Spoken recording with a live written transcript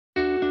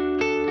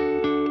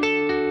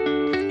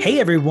Hey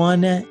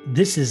everyone,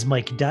 this is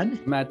Mike Dunn.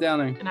 Matt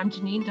Downing. And I'm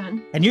Janine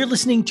Dunn. And you're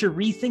listening to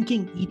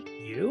Rethinking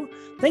EDU.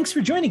 Thanks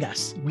for joining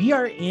us. We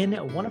are in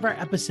one of our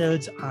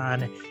episodes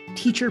on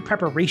teacher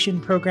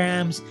preparation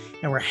programs,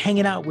 and we're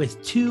hanging out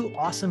with two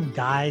awesome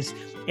guys,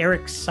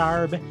 Eric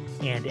Sarb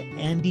and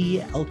Andy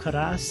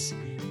Alcaraz.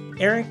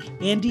 Eric,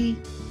 Andy,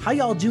 how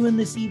y'all doing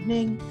this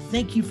evening?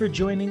 Thank you for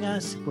joining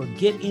us. We'll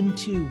get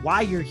into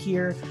why you're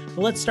here,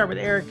 but let's start with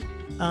Eric.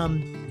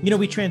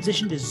 We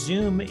transitioned to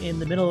Zoom in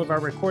the middle of our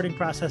recording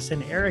process,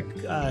 and Eric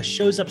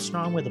shows up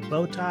strong with a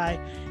bow tie.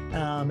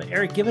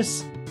 Eric, give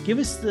us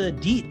the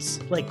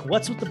deets. Like,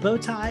 what's with the bow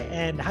tie,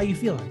 and how you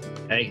feeling?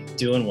 Hey,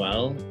 doing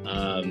well.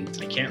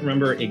 I can't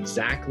remember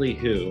exactly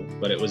who,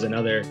 but it was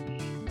another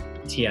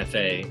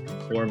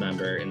TFA core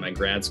member in my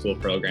grad school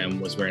program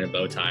was wearing a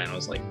bow tie, and I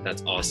was like,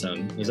 "That's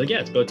awesome." He's like, "Yeah,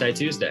 it's Bow Tie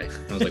Tuesday."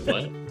 And I was like,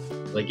 "What?"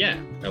 Like, "Yeah,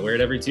 I wear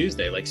it every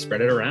Tuesday. Like,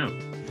 spread it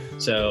around."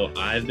 So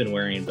I've been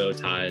wearing bow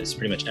ties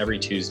pretty much every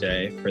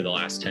Tuesday for the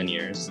last 10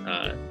 years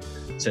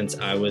since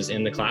I was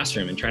in the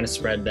classroom, and trying to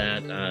spread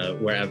that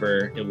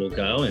wherever it will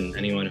go, and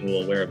anyone who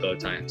will wear a bow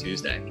tie on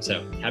Tuesday.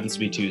 So it happens to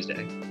be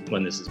Tuesday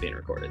when this is being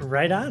recorded.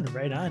 Right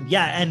on.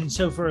 Yeah, and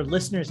so for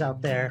listeners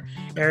out there,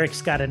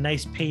 Eric's got a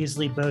nice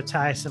paisley bow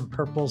tie, some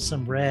purples,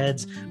 some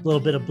reds, a little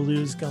bit of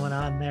blues going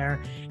on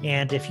there.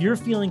 And if you're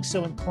feeling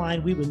so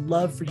inclined, we would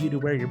love for you to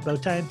wear your bow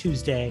tie on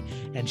Tuesday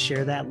and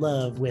share that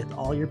love with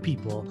all your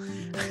people.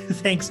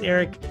 Thanks,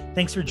 Eric.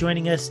 Thanks for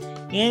joining us.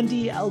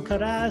 Andy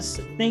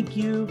Alcaraz, thank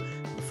you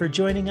for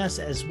joining us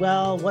as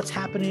well. What's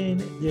happening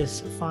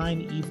this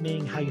fine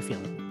evening? How you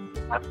feeling?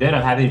 I'm good.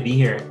 I'm happy to be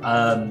here.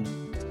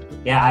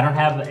 I don't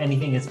have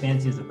anything as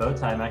fancy as a bow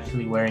tie. I'm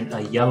actually wearing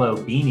a yellow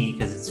beanie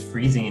because it's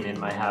freezing in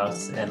my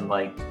house, and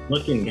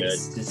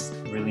it's just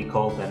really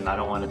cold, and I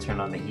don't want to turn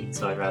on the heat,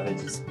 so I'd rather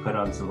just put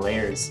on some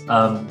layers.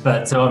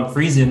 So I'm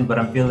freezing, but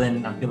I'm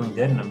feeling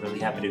good, and I'm really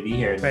happy to be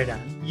here. Right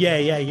on.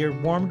 Yeah. You're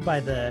warmed by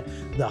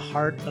the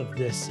heart of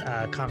this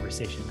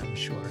conversation. I'm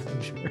sure.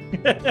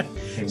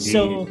 Indeed.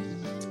 So,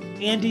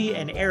 Andy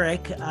and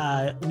Eric,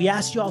 we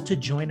asked you all to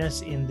join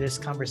us in this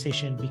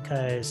conversation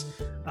because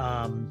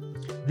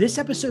this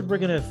episode, we're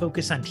going to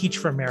focus on Teach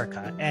for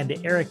America. And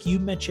Eric, you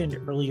mentioned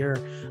earlier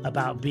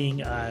about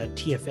being a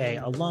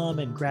TFA alum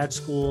in grad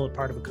school,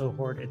 part of a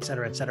cohort, et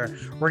cetera, et cetera.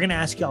 We're going to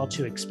ask you all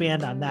to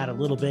expand on that a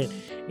little bit.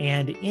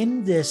 And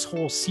in this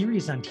whole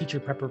series on teacher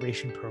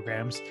preparation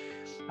programs,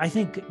 I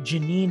think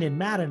Janine and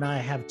Matt and I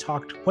have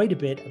talked quite a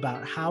bit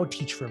about how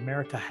Teach for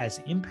America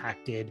has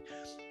impacted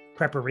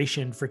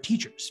preparation for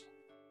teachers.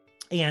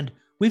 And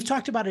we've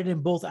talked about it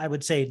in both, I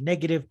would say,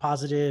 negative,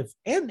 positive,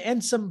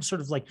 and some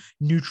sort of like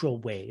neutral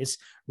ways,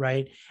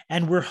 right?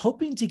 And we're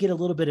hoping to get a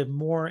little bit of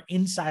more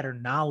insider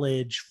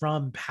knowledge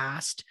from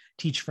past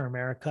Teach for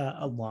America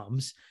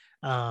alums,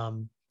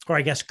 or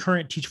I guess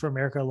current Teach for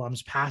America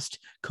alums, past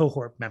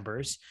cohort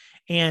members,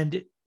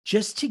 and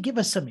just to give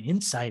us some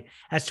insight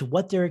as to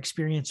what their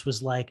experience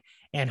was like,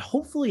 and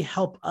hopefully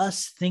help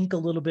us think a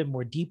little bit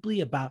more deeply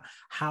about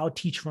how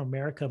Teach for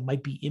America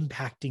might be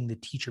impacting the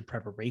teacher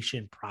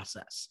preparation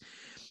process.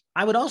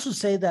 I would also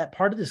say that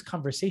part of this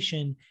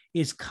conversation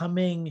is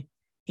coming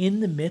in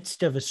the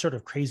midst of a sort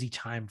of crazy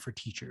time for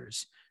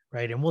teachers,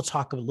 right? And we'll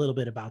talk a little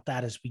bit about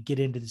that as we get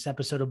into this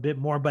episode a bit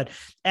more. But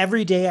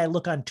every day I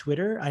look on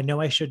Twitter, I know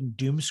I shouldn't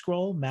doom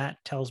scroll. Matt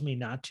tells me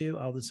not to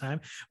all the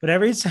time. But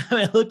every time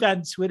I look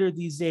on Twitter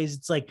these days,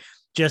 it's like,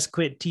 just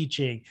quit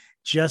teaching,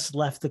 just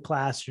left the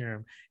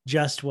classroom,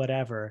 just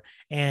whatever.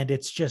 And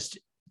it's just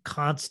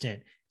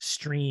constant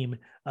stream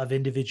of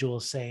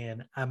individuals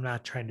saying, I'm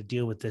not trying to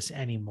deal with this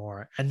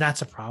anymore. And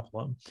that's a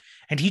problem.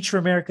 And Teach for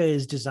America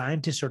is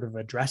designed to sort of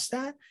address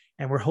that.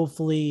 And we're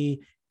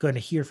hopefully going to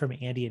hear from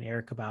Andy and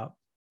Eric about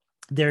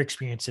their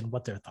experience and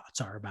what their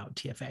thoughts are about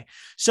TFA.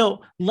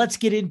 So let's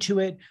get into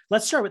it.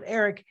 Let's start with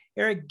Eric.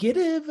 Eric, give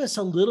us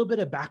a little bit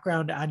of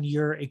background on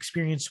your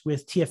experience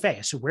with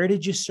TFA. So where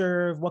did you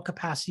serve? What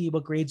capacity?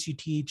 What grades you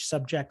teach?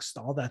 Subjects?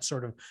 All that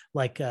sort of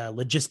like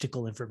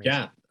logistical information.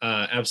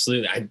 Yeah,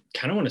 absolutely. I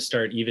kind of want to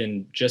start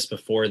even just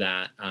before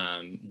that,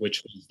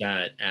 which was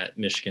that at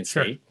Michigan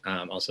State,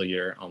 also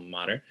your alma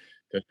mater.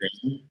 Go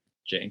Green.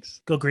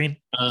 Jinx. Go Green.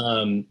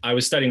 I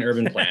was studying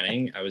urban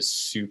planning. I was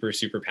super,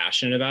 super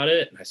passionate about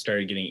it. I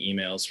started getting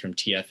emails from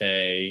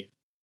TFA,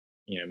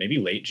 maybe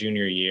late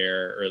junior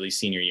year, early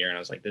senior year. And I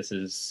was like, this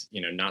is,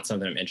 not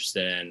something I'm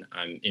interested in.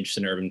 I'm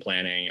interested in urban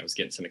planning. I was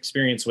getting some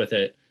experience with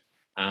it.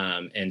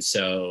 And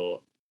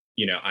so,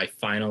 I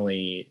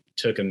finally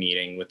took a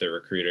meeting with the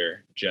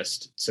recruiter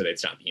just so they'd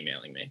stop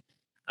emailing me.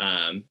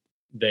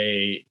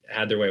 They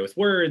had their way with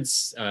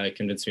words,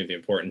 convinced me of the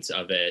importance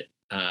of it.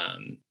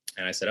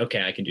 And I said,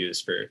 okay, I can do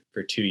this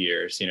for 2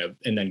 years,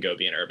 and then go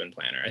be an urban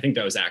planner. I think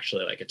that was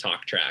actually like a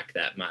talk track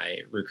that my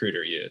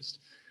recruiter used.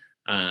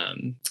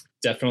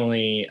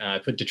 Definitely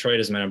put Detroit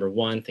as my number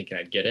one, thinking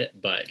I'd get it,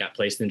 but got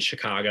placed in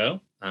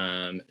Chicago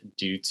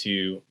due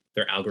to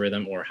their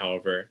algorithm or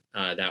however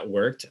that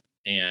worked,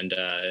 and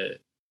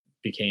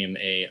became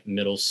a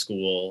middle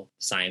school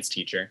science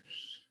teacher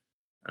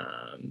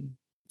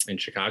in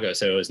Chicago.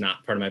 So it was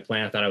not part of my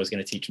plan. I thought I was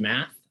going to teach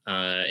math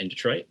in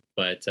Detroit,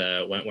 but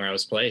went where I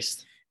was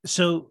placed.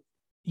 So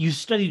you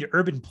studied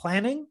urban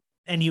planning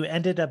and you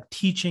ended up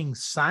teaching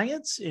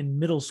science in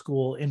middle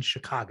school in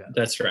Chicago.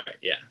 That's right.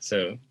 Yeah.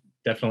 So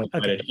definitely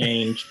quite a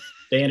change.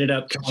 They ended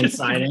up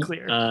coinciding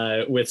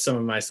with some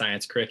of my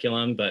science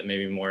curriculum, but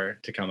maybe more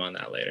to come on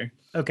that later.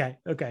 Okay.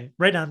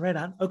 Right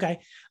on. Okay.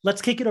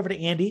 Let's kick it over to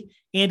Andy.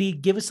 Andy,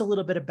 give us a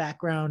little bit of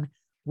background.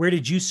 Where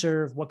did you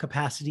serve? What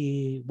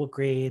capacity? What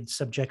grades,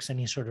 subjects,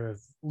 any sort of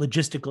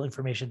logistical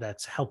information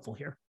that's helpful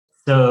here?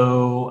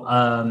 So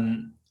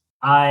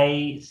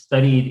I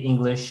studied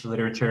English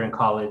literature in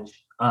college.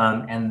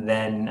 And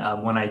then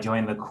when I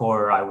joined the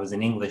Corps, I was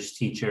an English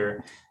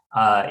teacher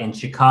in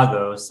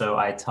Chicago. So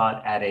I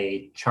taught at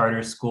a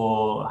charter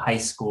school, high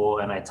school,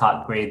 and I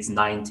taught grades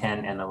 9,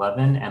 10, and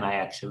 11. And I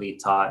actually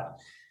taught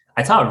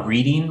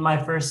reading my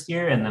first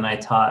year, and then I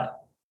taught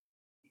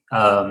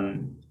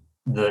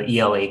the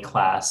ELA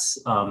class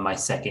my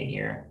second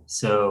year.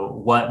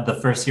 So the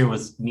first year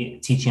was me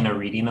teaching a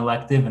reading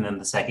elective, and then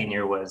the second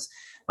year was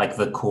like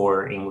the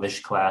core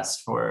English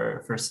class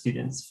for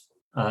students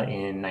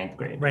in 9th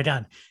grade. Right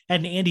on.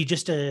 And Andy,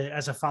 just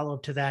as a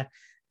follow-up to that,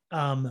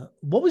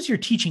 what was your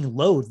teaching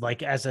load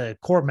like as a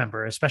Corps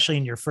member, especially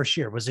in your first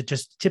year? Was it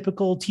just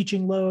typical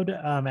teaching load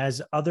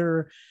as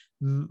other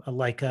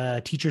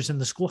teachers in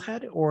the school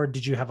had, or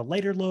did you have a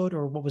lighter load,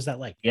 or what was that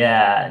like?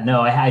 Yeah,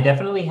 no, I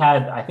definitely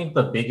had, I think,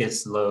 the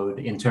biggest load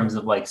in terms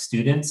of like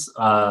students.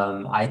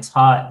 I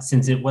taught,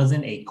 since it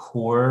wasn't a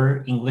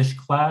core English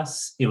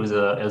class, it was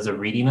a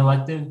reading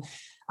elective.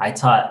 I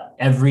taught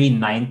every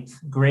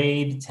 9th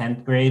grade,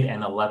 10th grade,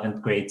 and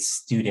 11th grade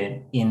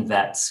student in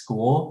that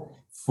school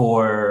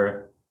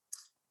for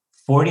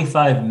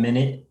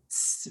 45-minute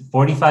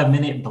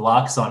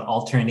blocks on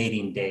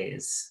alternating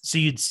days. So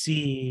you'd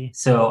see.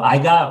 So I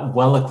got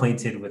well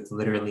acquainted with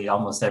literally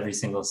almost every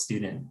single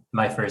student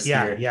my first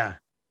year. Yeah.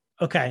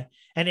 Okay.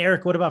 And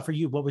Eric, what about for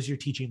you? What was your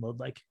teaching load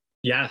like?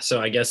 Yeah.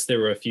 So I guess there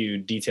were a few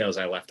details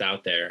I left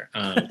out there.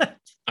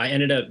 I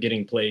ended up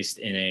getting placed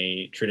in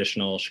a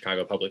traditional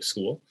Chicago public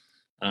school,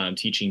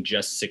 teaching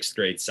just 6th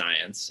grade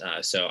science.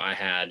 So I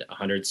had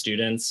 100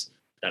 students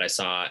that I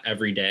saw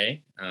every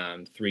day,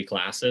 3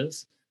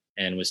 classes,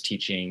 and was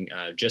teaching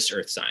just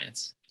earth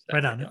science.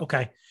 Right on.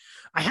 Okay.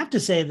 I have to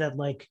say that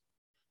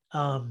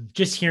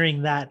just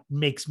hearing that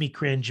makes me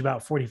cringe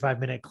about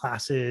 45-minute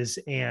classes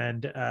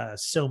and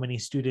so many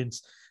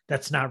students.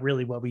 That's not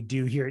really what we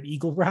do here at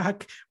Eagle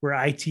Rock, where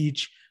I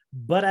teach.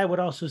 But I would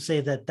also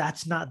say that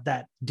that's not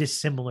that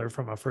dissimilar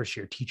from a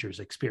first-year teacher's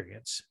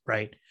experience,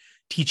 right?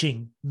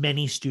 Teaching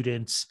many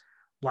students,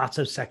 lots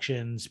of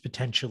sections,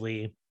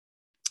 potentially.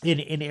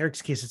 In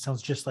Eric's case, it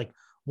sounds just like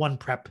one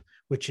prep,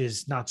 which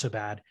is not so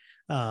bad.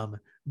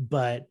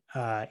 But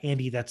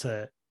Andy, that's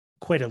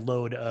quite a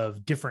load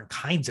of different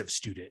kinds of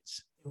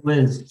students. It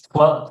was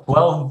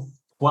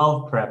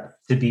 12 prep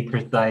to be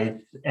precise,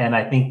 and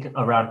I think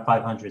around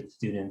 500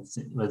 students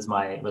was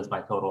my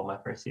total my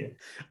first year.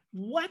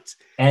 What?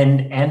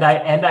 And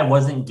I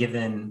wasn't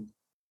given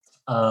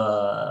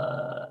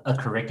a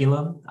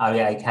curriculum.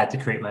 I had to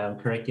create my own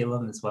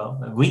curriculum as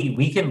well.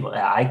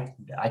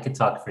 I could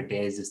talk for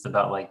days just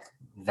about like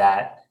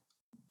that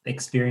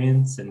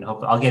experience, and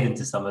hope I'll get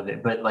into some of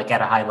it, but like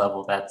at a high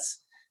level, that's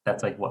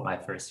like what my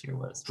first year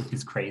was, which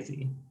is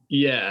crazy.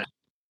 Yeah.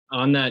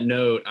 On that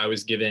note, I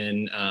was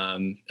given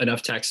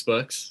enough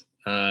textbooks.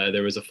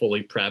 There was a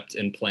fully prepped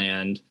and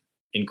planned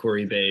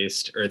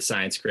inquiry-based earth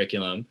science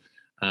curriculum,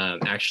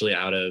 actually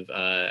out of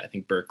I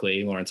think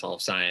Berkeley, Lawrence Hall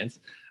of Science,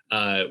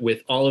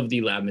 with all of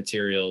the lab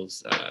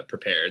materials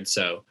prepared.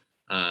 So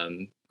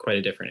quite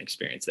a different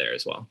experience there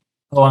as well.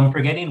 Oh, I'm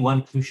forgetting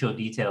one crucial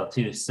detail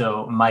too.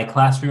 So my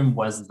classroom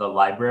was the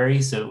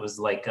library. So it was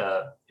like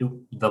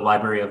the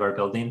library of our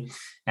building.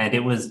 And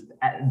it was,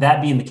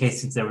 that being the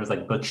case, since there was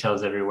like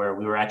bookshelves everywhere,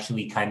 we were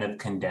actually kind of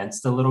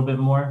condensed a little bit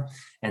more.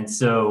 And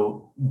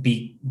so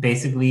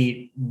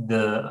basically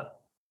the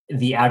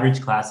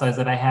average class size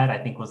that I had, I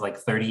think, was like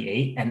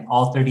 38, and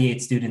all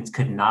 38 students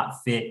could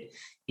not fit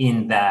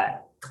in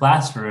that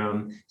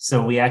classroom.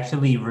 So we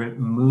actually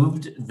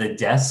removed the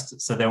desks,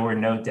 so there were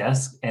no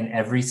desks, and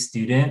every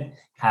student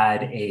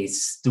had a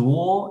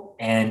stool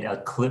and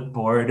a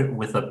clipboard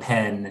with a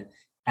pen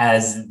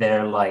as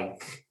their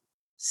like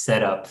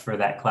setup for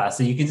that class.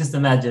 So you can just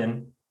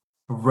imagine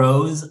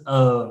rows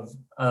of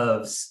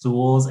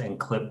stools and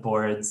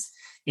clipboards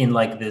in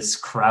like this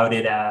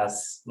crowded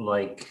ass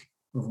like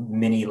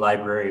mini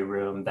library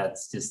room.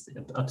 That's just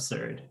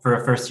absurd for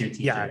a first year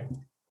teacher. Yeah,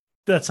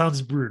 that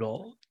sounds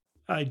brutal,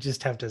 I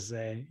just have to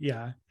say.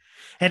 Yeah.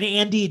 And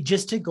Andy,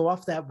 just to go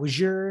off that, was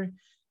your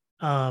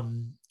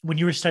when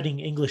you were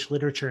studying English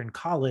literature in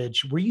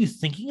college, were you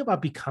thinking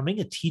about becoming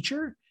a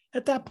teacher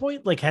at that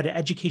point? Like, had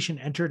education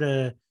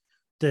entered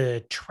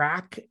the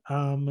track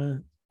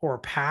or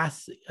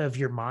path of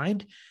your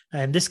mind?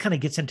 And this kind of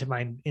gets into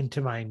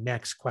my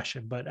next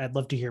question, but I'd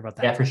love to hear about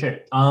that. Yeah, for sure.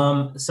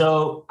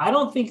 So I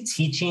don't think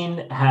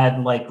teaching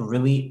had like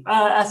really,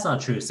 that's not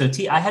true. So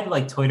I had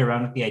like toyed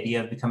around with the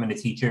idea of becoming a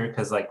teacher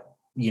because, like,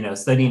 you know,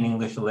 studying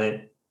English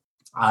lit,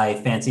 I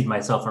fancied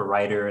myself a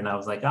writer, and I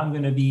was like, I'm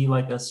going to be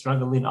like a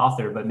struggling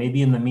author, but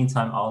maybe in the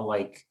meantime, I'll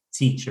like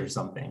teach or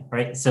something,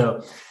 right?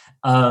 So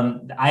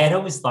I had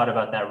always thought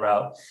about that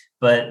route,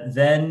 but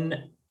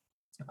then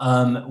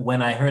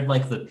when I heard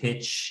like the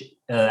pitch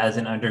as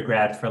an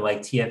undergrad for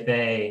like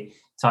TFA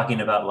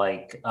talking about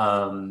like,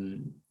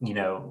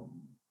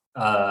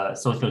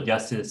 social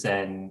justice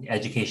and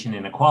education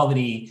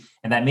inequality,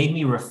 and that made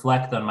me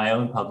reflect on my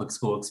own public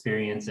school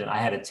experience. And I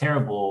had a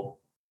terrible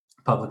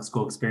public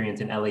school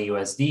experience in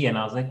LAUSD, and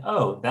I was like,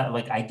 oh, that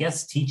like I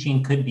guess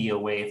teaching could be a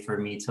way for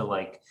me to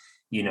like,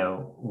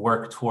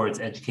 work towards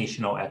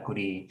educational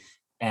equity.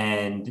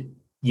 And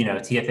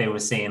TFA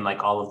was saying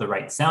like all of the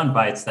right sound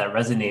bites that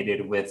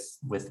resonated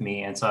with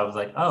me, and so I was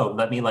like, oh,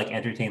 let me like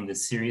entertain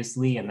this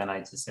seriously, and then I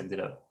just ended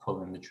up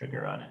pulling the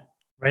trigger on it.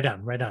 Right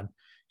on, right on.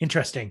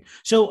 Interesting.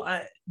 So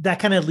that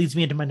kind of leads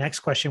me into my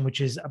next question,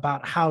 which is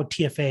about how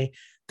TFA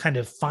kind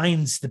of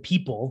finds the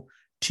people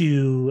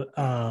to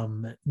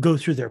go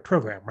through their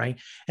program, right?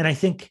 And I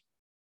think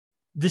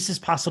this is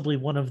possibly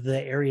one of the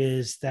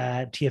areas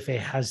that TFA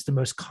has the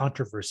most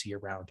controversy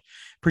around.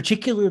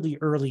 Particularly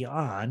early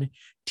on,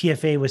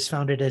 TFA was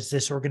founded as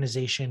this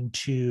organization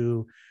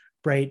to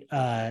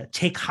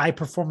take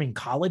high-performing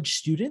college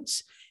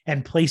students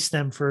and place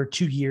them for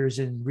 2 years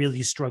in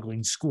really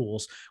struggling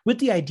schools, with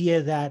the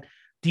idea that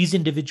these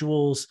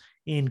individuals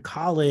in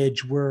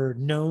college were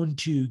known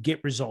to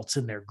get results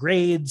in their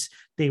grades.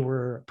 They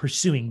were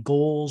pursuing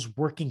goals,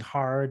 working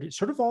hard,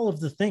 sort of all of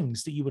the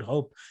things that you would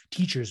hope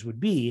teachers would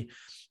be,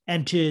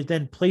 and to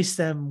then place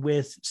them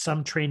with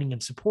some training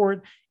and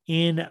support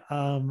in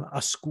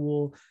a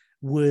school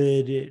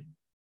would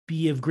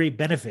be of great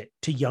benefit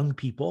to young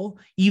people,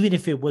 even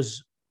if it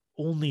was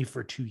only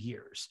for 2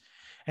 years.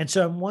 And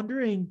so I'm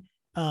wondering,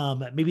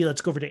 maybe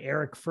let's go over to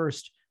Eric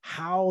first,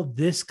 how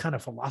this kind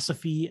of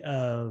philosophy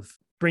of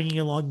bringing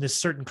along this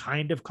certain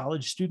kind of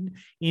college student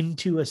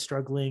into a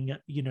struggling,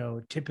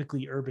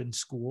 typically urban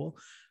school,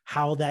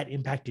 how that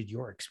impacted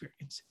your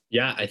experience.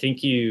 Yeah, I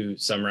think you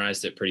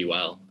summarized it pretty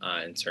well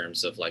in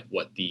terms of like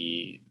what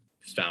the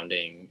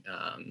founding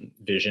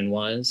vision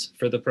was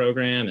for the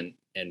program,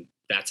 and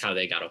that's how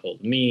they got a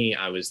hold of me.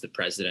 I was the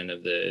president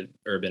of the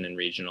Urban and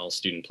Regional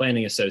Student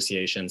Planning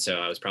Association, so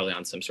I was probably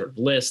on some sort of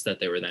list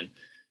that they were then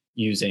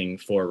using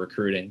for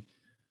recruiting.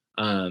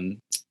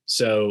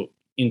 So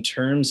in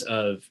terms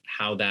of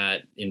how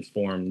that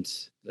informed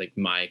like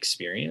my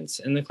experience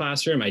in the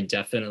classroom, I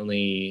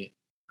definitely,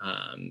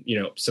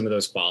 some of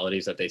those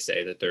qualities that they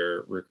say that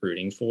they're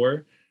recruiting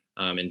for,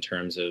 in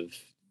terms of,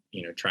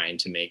 trying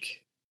to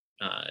make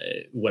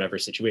whatever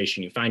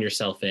situation you find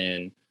yourself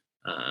in,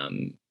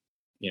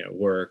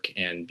 work,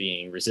 and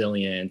being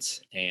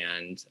resilient,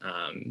 and,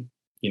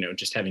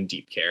 just having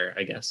deep care,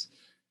 I guess,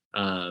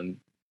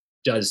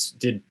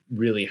 did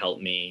really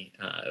help me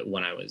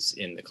when I was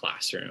in the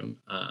classroom.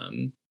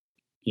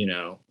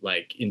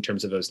 Like in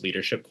terms of those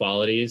leadership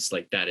qualities,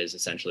 like that is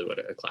essentially what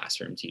a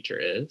classroom teacher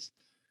is.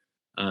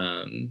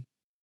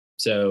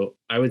 So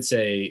I would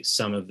say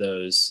some of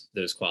those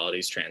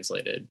qualities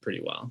translated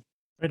pretty well.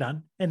 Right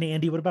on. And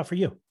Andy, what about for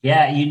you?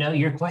 Yeah,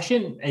 your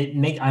question,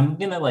 I'm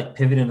gonna like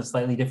pivot in a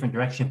slightly different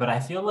direction, but I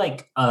feel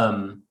like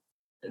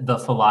the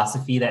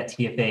philosophy that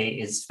TFA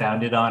is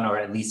founded on, or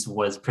at least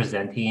was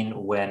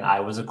presenting when I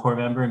was a core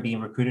member and being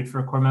recruited for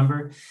a core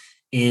member,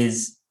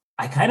 is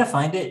I kind of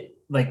find it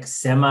like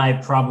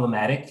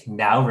semi-problematic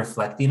now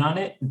reflecting on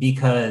it,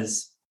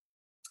 because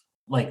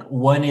like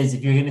one is,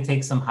 if you're going to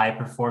take some high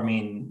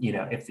performing,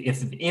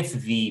 if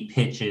the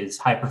pitch is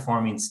high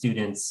performing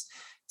students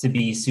to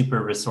be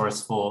super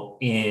resourceful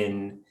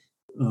in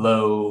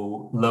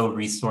low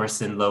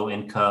resource and low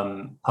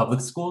income public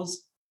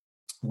schools,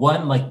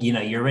 one, like,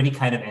 you're already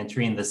kind of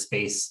entering the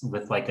space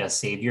with like a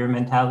savior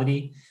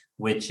mentality,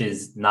 which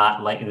is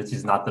not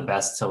the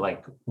best to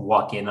like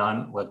walk in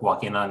on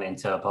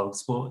into a public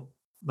school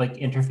like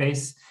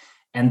interface.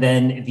 And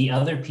then the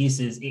other piece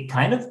is it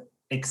kind of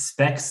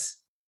expects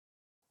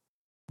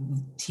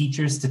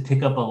teachers to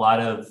pick up a lot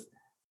of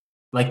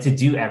like to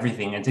do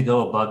everything and to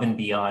go above and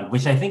beyond,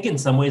 which I think in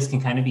some ways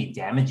can kind of be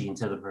damaging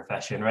to the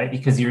profession, right?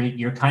 Because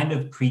you're kind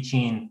of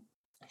preaching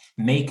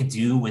make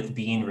do with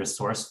being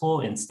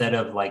resourceful instead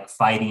of like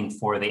fighting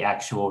for the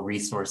actual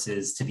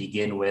resources to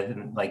begin with,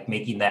 and like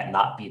making that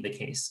not be the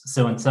case.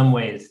 So in some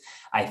ways,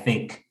 I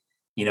think,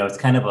 it's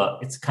kind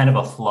of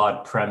a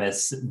flawed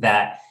premise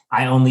that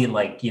I only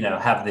like,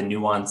 have the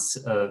nuance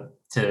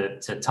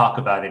to talk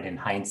about it in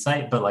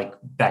hindsight. But like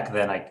back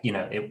then,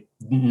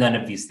 none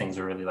of these things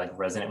were really like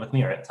resonant with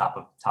me or at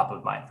top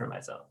of mind for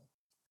myself.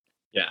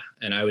 Yeah.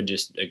 And I would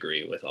just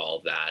agree with all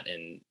of that.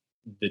 And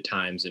the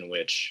times in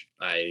which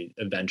I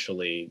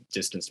eventually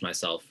distanced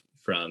myself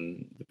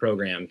from the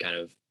program kind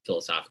of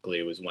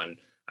philosophically was when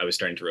I was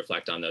starting to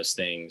reflect on those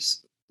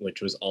things,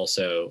 which was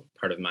also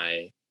part of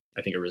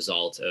I think a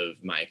result of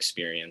my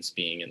experience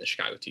being in the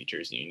Chicago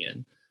Teachers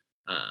Union,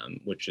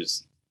 which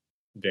is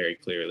very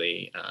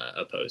clearly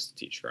opposed to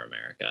Teach for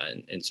America,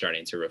 and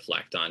starting to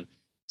reflect on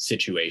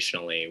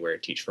situationally where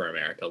Teach for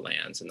America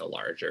lands in the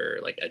larger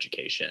like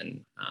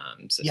education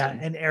system. Yeah,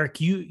 and Eric,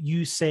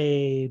 you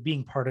say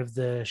being part of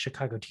the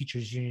Chicago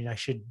Teachers Union.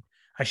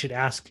 I should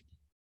ask,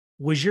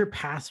 was your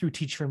path through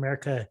Teach for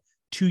America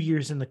 2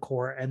 years in the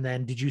Corps, and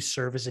then did you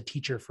serve as a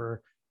teacher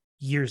for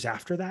years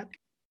after that?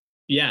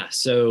 Yeah,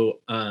 so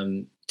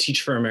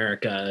Teach for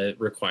America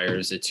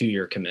requires a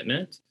 2-year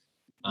commitment.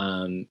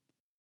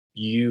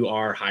 You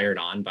are hired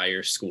on by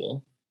your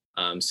school,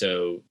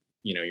 so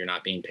you're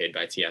not being paid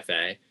by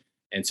TFA.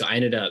 And so I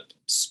ended up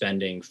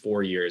spending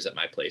 4 years at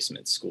my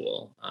placement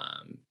school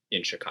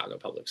in Chicago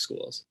Public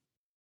Schools.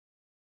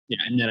 Yeah,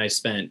 and then I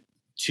spent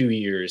 2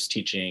 years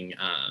teaching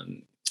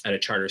at a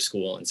charter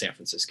school in San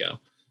Francisco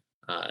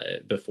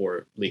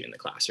before leaving the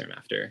classroom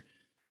after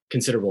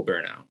considerable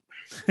burnout.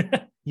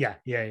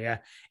 Yeah.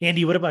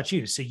 Andy, what about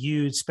you? So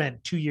you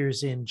spent 2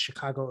 years in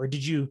Chicago, or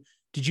did you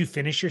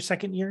finish your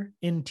second year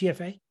in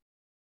TFA?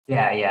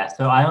 Yeah.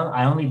 So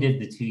I only did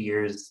the 2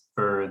 years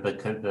for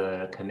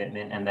the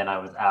commitment, and then I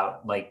was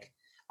out. Like,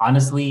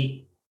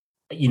 honestly,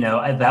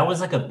 that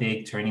was like a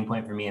big turning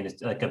point for me, and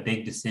it's like a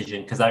big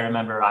decision, because I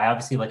remember I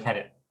obviously like had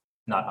it,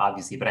 not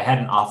obviously, but I had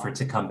an offer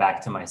to come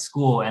back to my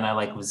school, and I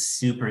like was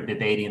super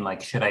debating,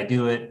 like, should I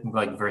do it,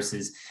 like,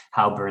 versus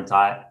how burnt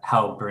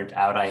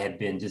out I had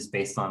been just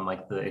based on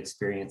like the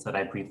experience that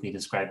I briefly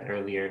described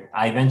earlier.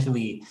 I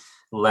eventually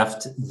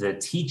left the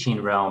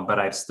teaching realm, but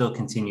I've still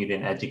continued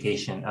in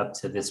education up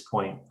to this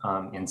point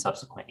in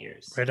subsequent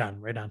years. Right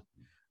on.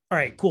 All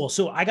right, cool.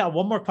 So I got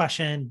one more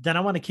question. Then I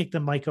want to kick the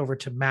mic over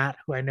to Matt,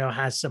 who I know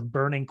has some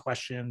burning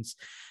questions.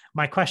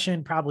 My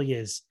question probably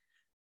is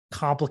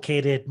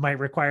complicated, might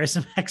require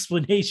some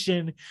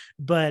explanation,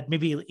 but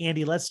maybe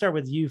Andy, let's start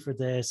with you for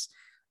this.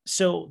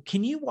 So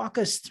can you walk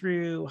us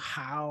through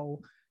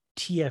how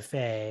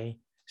TFA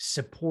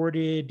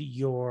supported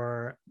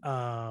your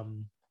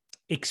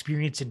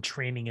experience in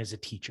training as a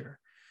teacher?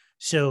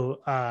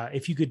 So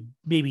if you could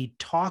maybe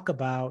talk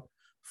about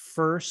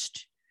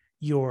first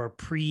your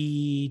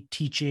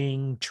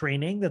pre-teaching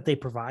training that they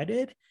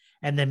provided,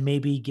 and then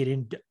maybe get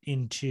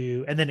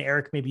into, and then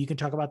Eric, maybe you can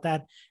talk about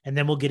that, and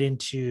then we'll get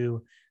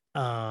into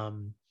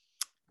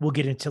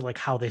like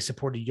how they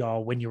supported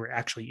y'all when you were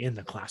actually in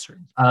the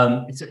classroom.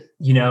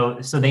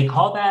 So they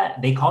call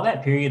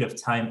that period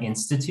of time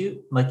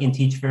institute, like in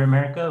Teach for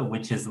America,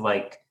 which is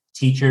like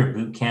teacher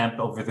boot camp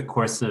over the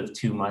course of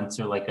 2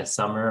 months, or like a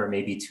summer, or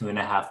maybe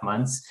 2.5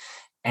 months.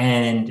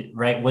 And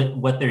right,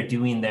 what they're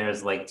doing there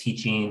is like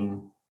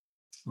teaching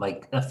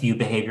like a few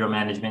behavioral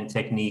management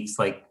techniques,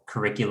 like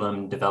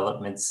curriculum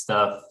development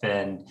stuff,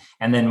 and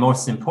then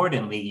most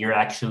importantly, you're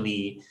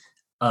actually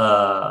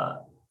a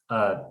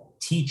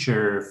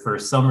teacher for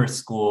summer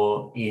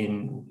school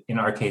in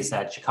our case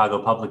at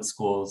Chicago Public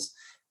Schools,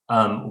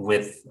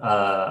 with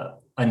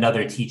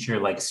another teacher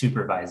like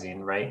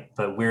supervising, right?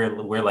 But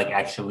we're like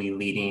actually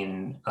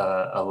leading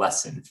a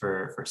lesson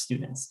for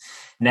students.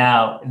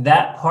 Now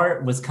that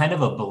part was kind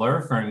of a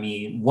blur for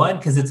me, one,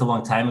 because it's a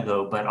long time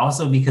ago, but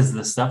also because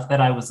the stuff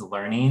that I was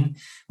learning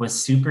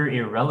was super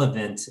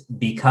irrelevant,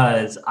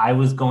 because I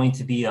was going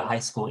to be a high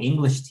school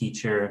English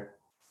teacher.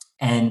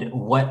 And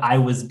what I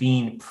was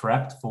being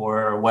prepped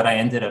for, or what I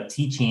ended up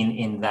teaching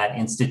in that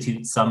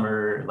institute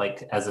summer,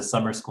 like as a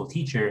summer school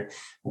teacher,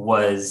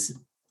 was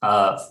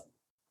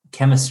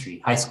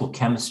chemistry, high school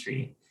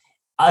chemistry.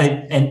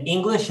 An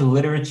English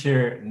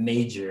literature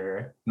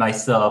major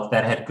myself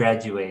that had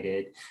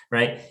graduated,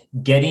 right?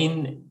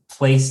 Getting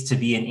placed to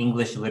be an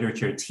English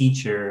literature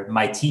teacher,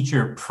 my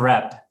teacher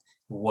prep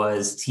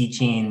was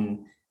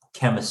teaching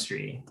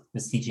chemistry,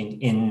 was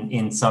teaching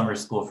in summer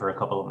school for a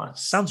couple of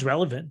months. Sounds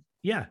relevant.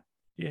 Yeah.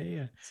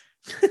 Yeah,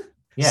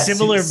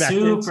 similar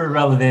methods, super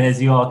relevant, as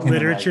you all can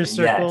literature imagine.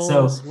 circles,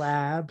 so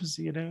labs,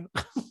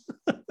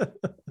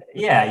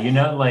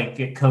 Yeah, like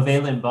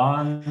covalent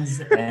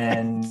bonds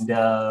and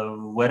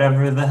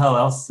whatever the hell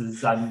else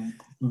is I'm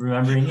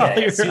remembering.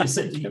 Yeah,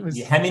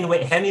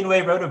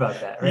 Hemingway wrote about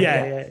that, right?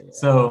 Yeah.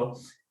 So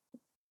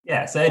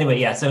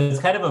anyway, so it's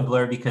kind of a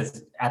blur,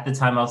 because at the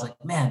time I was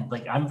like, man,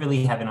 like I'm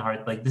really having a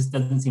hard, like this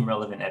doesn't seem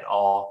relevant at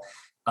all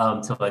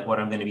to like what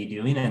I'm going to be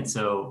doing. And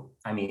so,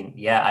 I mean,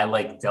 yeah, I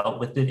like dealt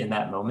with it in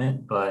that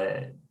moment,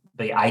 but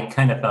I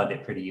kind of found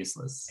it pretty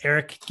useless.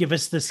 Eric, give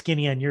us the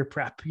skinny on your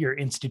prep, your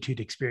institute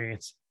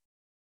experience.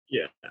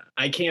 Yeah,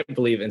 I can't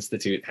believe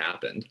institute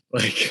happened.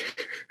 Like,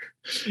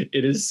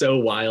 it is so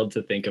wild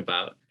to think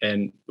about.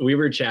 And we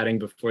were chatting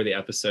before the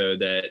episode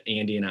that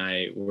Andy and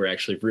I were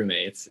actually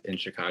roommates in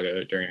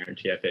Chicago during our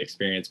TFA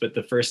experience. But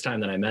the first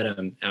time that I met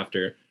him,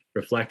 after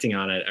reflecting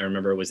on it, I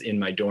remember was in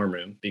my dorm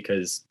room,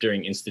 because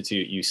during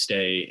institute, you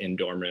stay in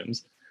dorm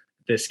rooms.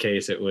 In this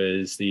case, it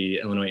was the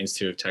Illinois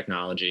Institute of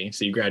Technology.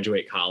 So you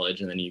graduate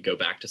college and then you go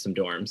back to some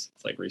dorms.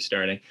 It's like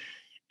restarting.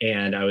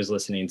 And I was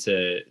listening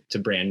to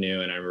Brand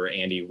New, and I remember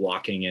Andy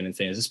walking in and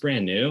saying, "Is this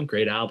Brand New?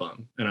 Great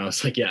album." And I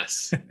was like,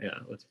 "Yes, yeah,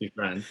 let's be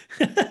friends."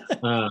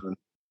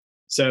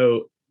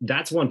 So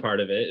that's one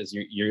part of it, is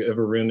you have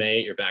a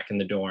roommate, you're back in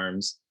the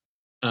dorms.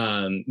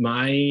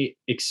 My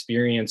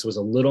experience was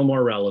a little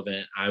more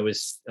relevant. I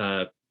was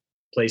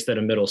placed at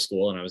a middle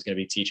school, and I was going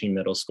to be teaching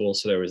middle school.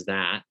 So there was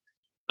that.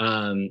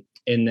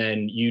 And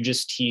then you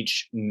just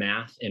teach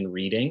math and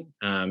reading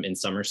in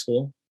summer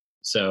school.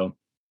 So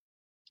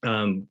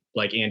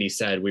like Andy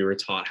said, we were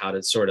taught how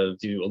to sort of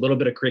do a little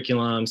bit of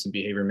curriculum, some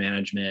behavior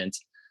management,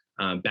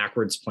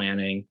 backwards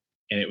planning.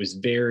 And it was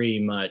very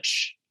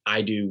much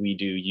I do, we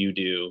do, you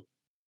do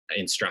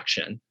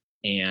instruction.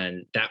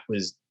 And that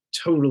was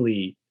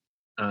totally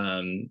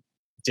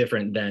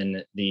different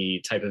than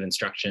the type of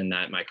instruction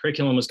that my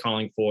curriculum was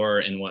calling for,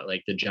 and what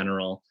like the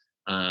general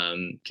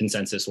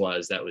consensus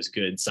was that was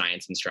good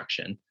science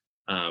instruction.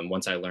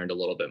 Once I learned a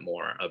little bit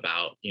more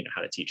about,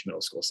 how to teach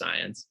middle school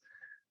science.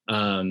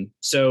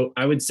 So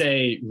I would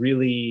say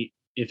really,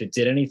 if it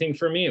did anything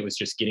for me, it was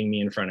just getting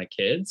me in front of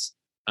kids,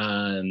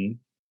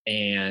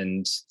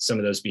 and some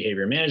of those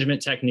behavior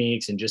management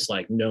techniques, and just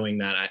like knowing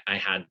that I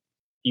had,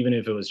 even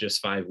if it was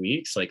just 5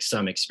 weeks, like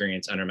some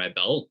experience under my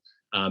belt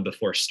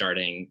before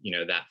starting,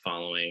 that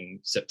following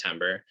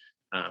September,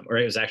 or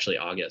it was actually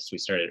August. We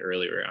started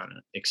earlier on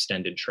an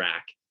extended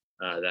track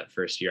that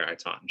first year I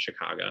taught in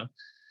Chicago.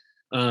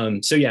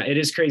 So yeah, it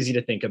is crazy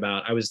to think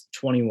about. I was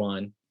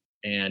 21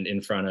 and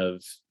in front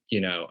of,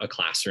 a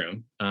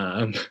classroom,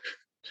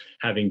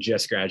 having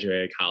just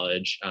graduated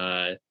college,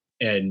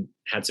 and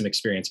had some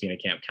experience being a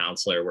camp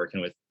counselor,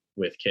 working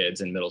with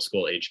kids and middle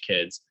school age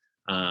kids,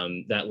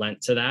 that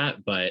lent to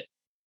that. But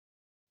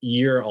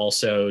you're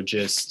also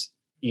just,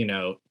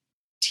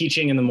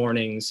 teaching in the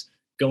mornings,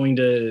 going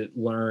to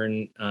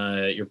learn,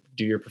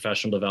 do your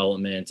professional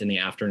development in the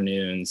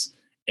afternoons,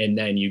 and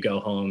then you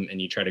go home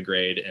and you try to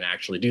grade and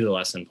actually do the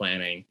lesson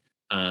planning.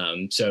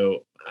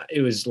 So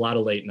it was a lot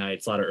of late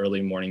nights, a lot of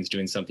early mornings,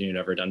 doing something you've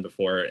never done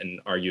before, and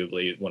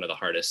arguably one of the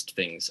hardest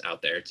things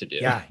out there to do.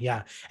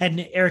 Yeah.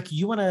 And Eric,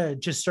 you want to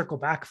just circle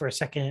back for a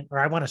second, or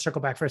I want to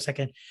circle back for a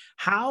second.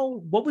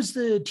 What was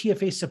the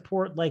TFA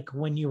support like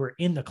when you were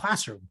in the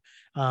classroom?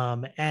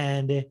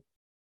 And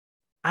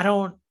I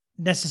don't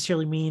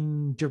necessarily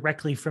mean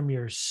directly from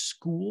your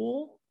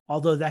school,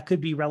 although that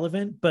could be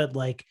relevant, but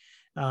like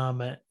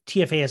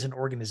TFA as an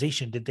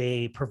organization, did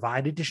they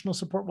provide additional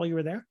support while you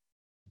were there?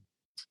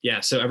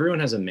 Yeah, so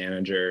everyone has a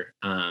manager.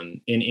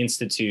 In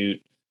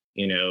Institute,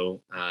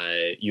 you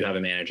have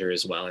a manager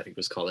as well. I think it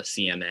was called a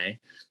CMA. A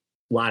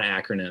lot of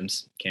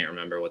acronyms. Can't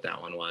remember what that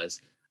one was.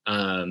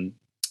 And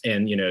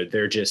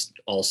they're just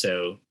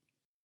also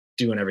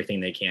doing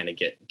everything they can to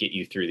get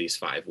you through these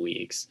 5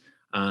 weeks.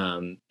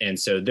 And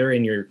so they're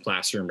in your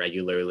classroom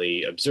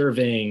regularly,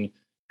 observing,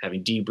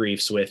 having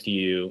debriefs with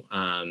you.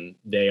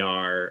 They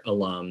are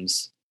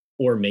alums,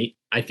 or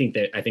I think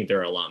they're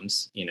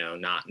alums,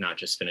 not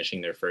just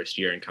finishing their first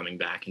year and coming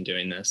back and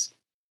doing this.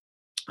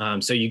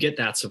 So you get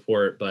that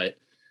support, but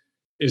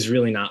there's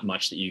really not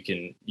much that you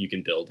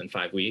can build in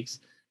 5 weeks.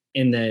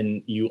 And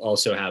then you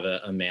also have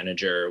a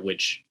manager,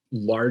 which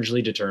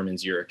largely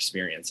determines your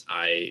experience,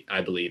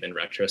 I believe, in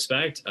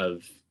retrospect,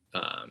 of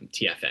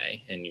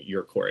TFA and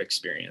your core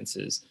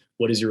experiences.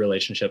 What is your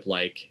relationship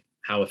like?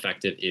 How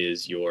effective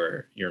is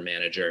your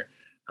manager?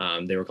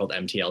 They were called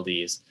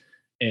MTLDs.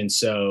 And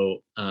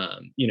so,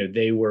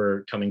 they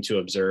were coming to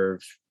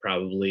observe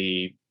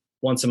probably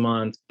once a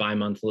month,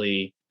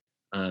 bi-monthly,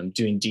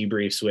 doing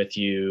debriefs with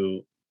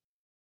you,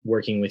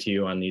 working with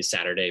you on these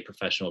Saturday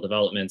professional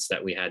developments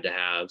that we had to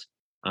have,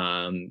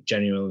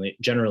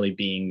 generally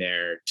being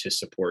there to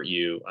support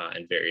you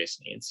in various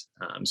needs.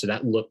 So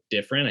that looked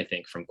different, I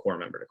think, from core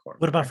member to core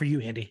member. What about for you,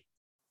 Andy?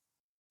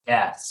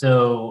 Yeah,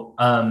 so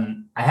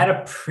I had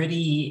a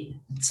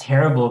pretty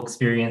terrible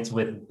experience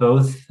with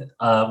both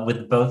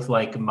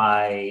like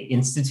my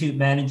institute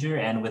manager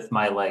and with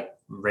my like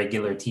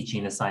regular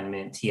teaching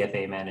assignment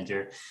TFA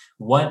manager.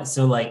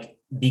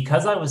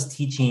 Because I was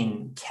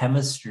teaching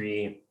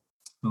chemistry,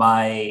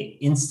 my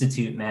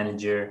institute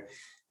manager,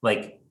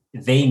 like,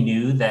 they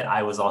knew that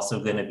I was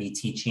also going to be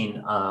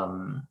teaching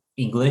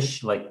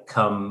English, like,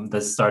 come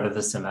the start of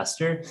the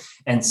semester.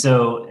 And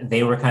so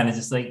they were kind of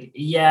just like,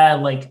 yeah,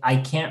 like, I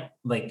can't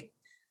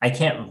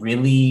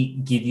really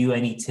give you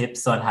any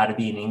tips on how to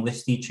be an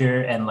English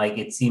teacher. And like,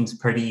 it seems a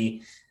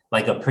pretty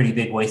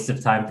big waste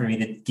of time for me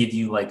to give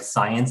you like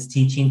science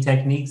teaching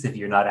techniques if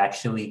you're not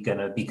actually going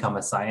to become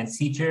a science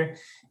teacher.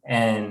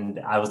 And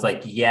I was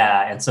like,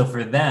 yeah. And so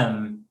for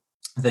them,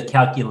 the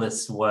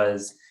calculus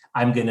was,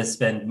 I'm going to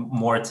spend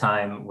more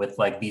time with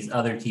like these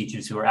other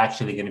teachers who are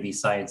actually going to be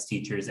science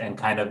teachers, and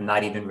kind of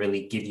not even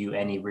really give you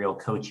any real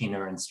coaching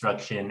or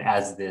instruction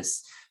as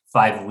this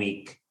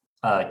 5-week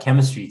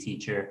chemistry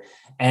teacher.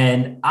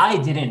 And I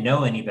didn't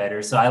know any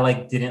better. So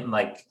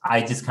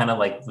I just kind of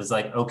like was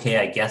like, okay,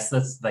 I guess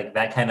that's like,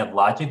 that kind of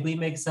logically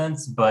makes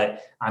sense,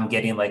 but I'm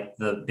getting like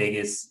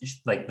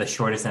the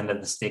shortest end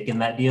of the stick in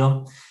that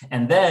deal.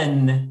 And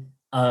then,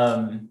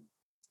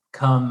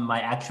 come my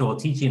actual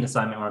teaching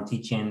assignment, where I'm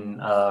teaching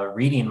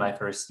reading my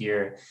first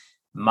year,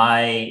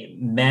 my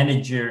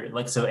manager,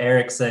 so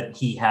Eric said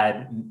he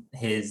had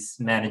his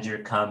manager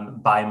come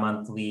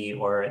bi-monthly,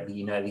 or at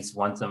least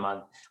once a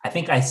month. I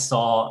think I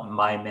saw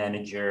my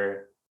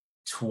manager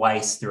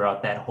twice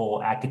throughout that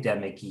whole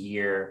academic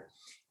year.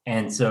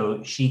 And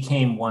so she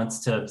came once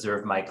to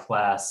observe my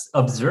class,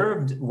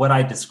 observed what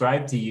I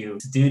described to you,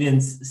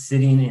 students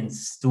sitting in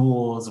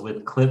stools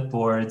with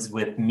clipboards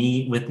with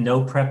me, with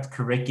no prepped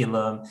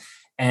curriculum,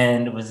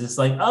 and was just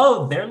like,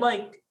 oh, they're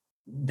like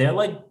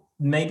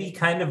maybe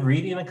kind of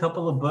reading a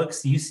couple of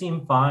books. You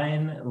seem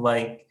fine.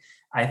 Like,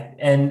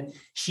 and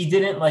she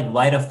didn't like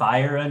light a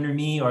fire under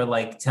me or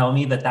like tell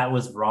me that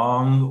was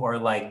wrong or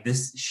like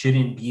this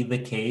shouldn't be the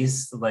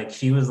case. Like,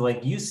 she was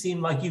like, you seem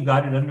like you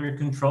got it under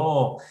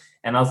control.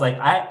 And I was like,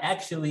 I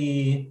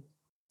actually,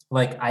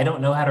 like, I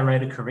don't know how to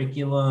write a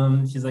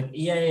curriculum. She's like,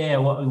 yeah.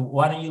 Well,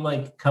 why don't you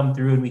like come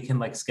through and we can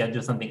like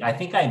schedule something? I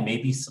think I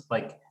maybe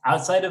like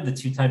outside of the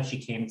 2 times she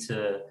came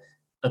to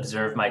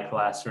observe my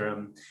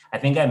classroom, I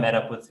think I met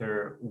up with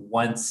her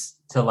once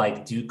to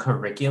like do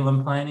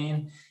curriculum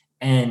planning.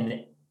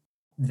 And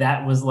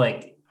that was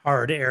like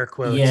hard air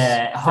quotes.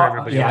 Yeah,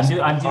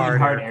 I'm doing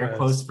hard air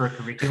quotes for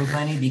curriculum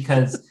planning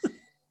because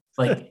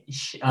like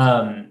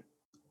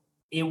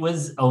it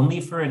was only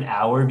for an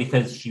hour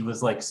because she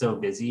was like so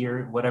busy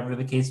or whatever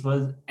the case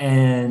was.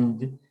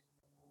 And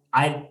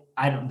I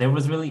there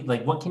was really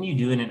like, what can you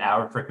do in an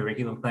hour for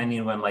curriculum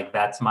planning when like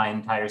that's my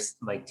entire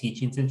like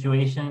teaching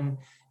situation?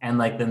 And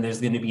like, then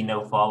there's going to be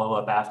no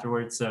follow-up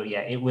afterwards. So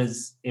yeah, it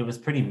was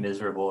pretty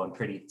miserable and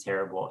pretty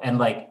terrible. And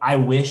like, I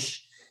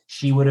wish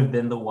she would have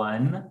been the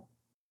one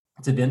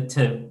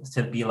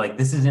to be like,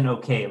 this isn't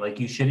okay. Like,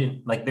 you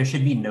shouldn't, like, there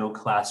should be no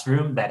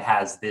classroom that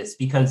has this,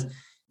 because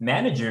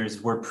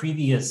managers were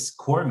previous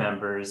core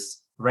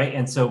members, right?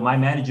 And so my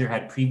manager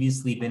had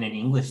previously been an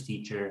English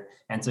teacher.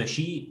 And so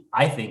she,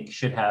 I think,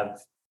 should have,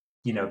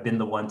 been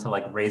the one to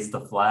like raise the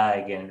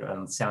flag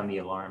and sound the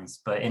alarms.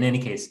 But in any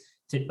case,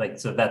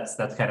 so that's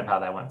kind of how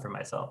that went for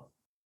myself.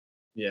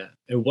 Yeah.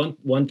 And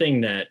one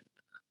thing that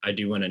I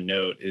do want to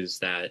note is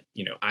that,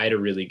 I had a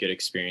really good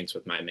experience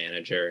with my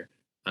manager.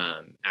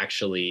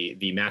 Actually,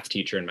 the math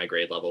teacher in my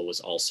grade level was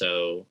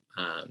also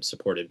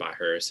supported by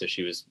her. So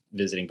she was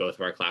visiting both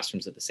of our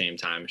classrooms at the same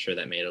time. I'm sure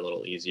that made it a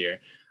little easier.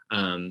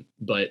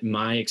 But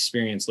my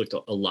experience looked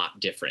a lot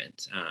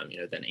different,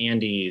 than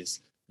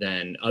Andy's,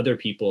 than other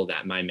people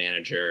that my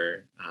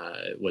manager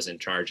was in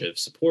charge of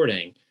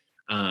supporting.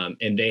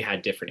 And they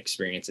had different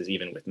experiences,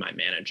 even with my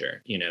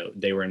manager.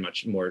 They were in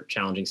much more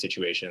challenging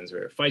situations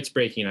where fights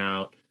breaking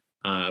out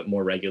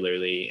more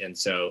regularly. And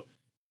so,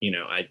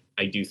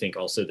 I do think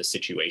also the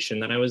situation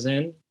that I was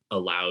in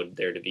allowed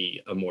there to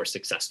be a more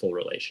successful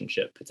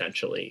relationship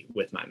potentially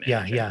with my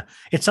manager. Yeah.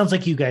 It sounds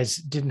like you guys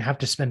didn't have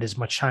to spend as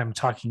much time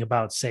talking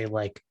about, say,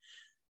 like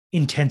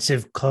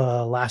intensive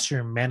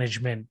classroom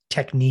management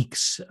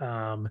techniques,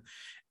 or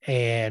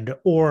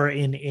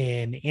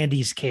in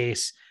Andy's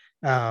case,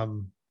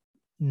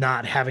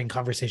 not having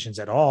conversations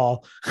at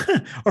all,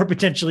 or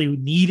potentially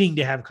needing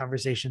to have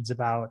conversations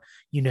about,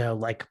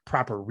 like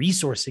proper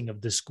resourcing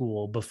of the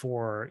school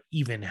before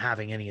even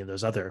having any of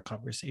those other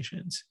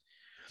conversations.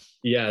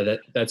 Yeah,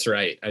 that's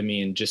right. I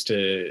mean, just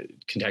to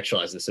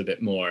contextualize this a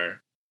bit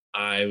more,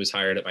 I was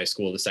hired at my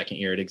school the second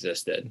year it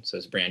existed. So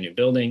it's a brand new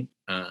building.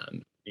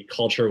 The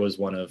culture was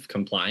one of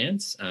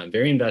compliance,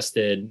 very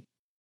invested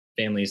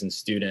families and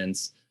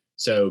students.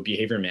 So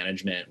behavior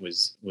management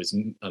was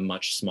a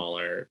much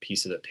smaller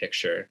piece of the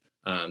picture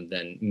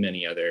than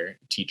many other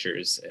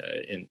teachers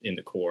in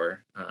the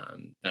core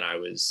that I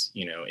was,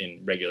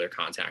 in regular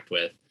contact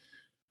with.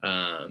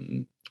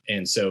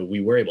 And so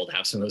we were able to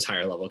have some of those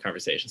higher level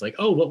conversations, like,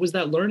 oh, what was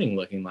that learning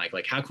looking like?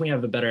 Like, how can we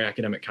have a better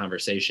academic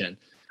conversation?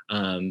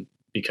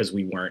 Because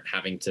we weren't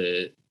having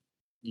to,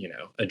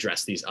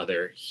 address these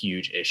other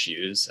huge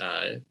issues,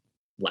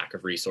 lack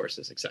of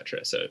resources, et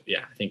cetera. So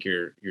yeah, I think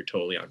you're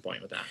totally on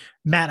point with that.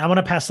 Matt, I want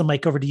to pass the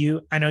mic over to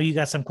you. I know you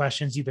got some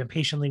questions. You've been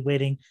patiently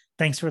waiting.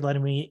 Thanks for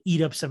letting me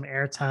eat up some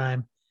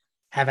airtime.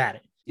 Have at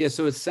it. Yeah.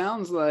 So it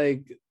sounds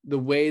like the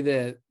way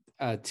that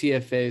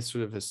TFA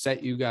sort of has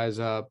set you guys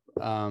up,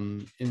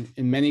 in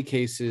many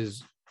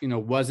cases,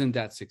 wasn't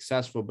that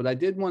successful, but I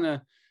did want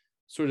to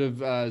sort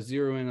of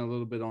zero in a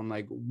little bit on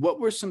like, what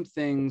were some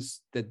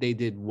things that they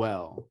did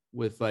well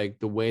with like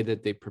the way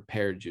that they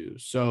prepared you?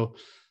 So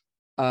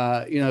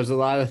there's a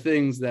lot of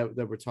things that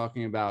we're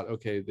talking about.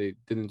 Okay, they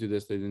didn't do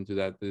this, they didn't do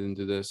that, they didn't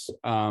do this.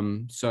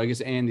 So I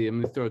guess, Andy, I'm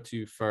going to throw it to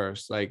you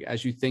first. Like,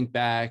 as you think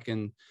back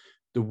and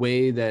the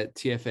way that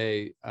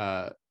TFA,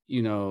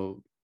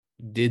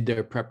 did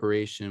their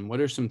preparation,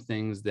 what are some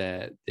things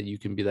that you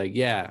can be like,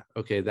 yeah,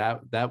 okay,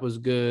 that was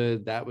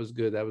good, that was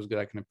good, that was good.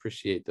 I can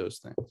appreciate those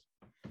things.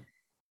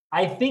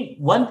 I think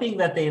one thing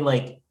that they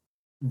like,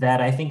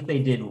 that I think they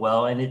did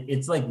well, and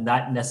it's like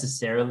not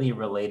necessarily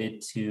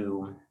related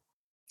to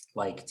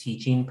like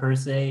teaching per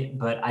se,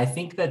 but I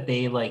think that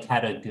they like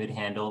had a good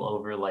handle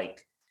over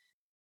like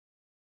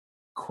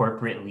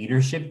corporate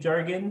leadership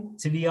jargon,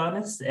 to be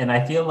honest. And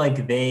I feel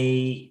like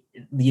they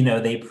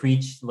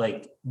preach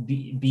like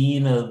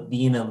being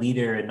a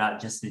leader and not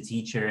just a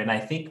teacher. And I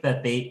think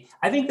they,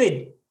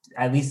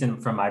 at least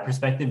from my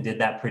perspective, did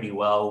that pretty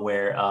well,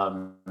 where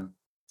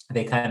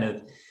they kind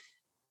of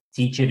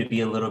teach you to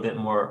be a little bit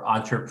more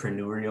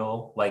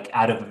entrepreneurial, like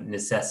out of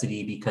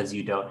necessity because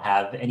you don't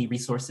have any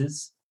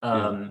resources.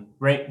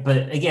 Right.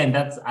 But again,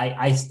 that's,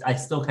 I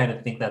still kind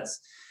of think that's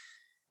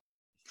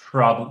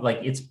like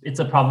it's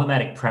a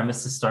problematic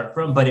premise to start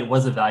from, but it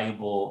was a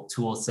valuable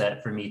tool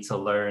set for me to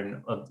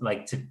learn,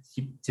 like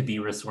to be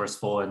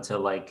resourceful and to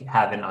like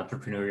have an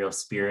entrepreneurial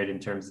spirit in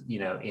terms,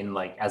 in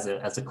like as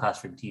a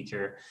classroom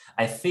teacher.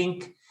 I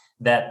think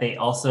that they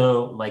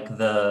also like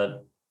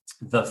the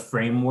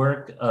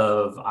framework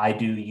of I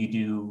do, you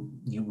do,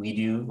 we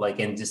do, like,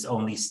 and just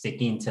only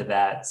sticking to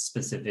that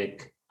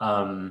specific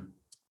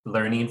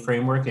learning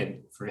framework and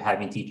for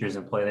having teachers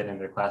employ that in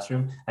their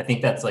classroom. I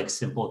think that's like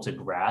simple to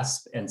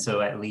grasp. And so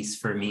at least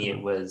for me,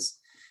 it was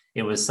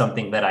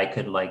something that I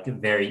could like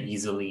very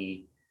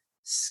easily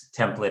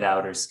template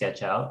out or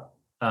sketch out.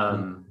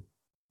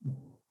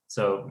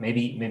 So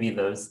maybe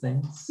those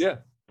things.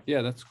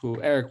 Yeah, that's cool.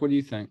 Eric, what do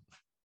you think?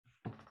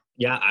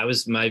 Yeah, I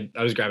was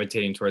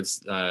gravitating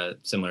towards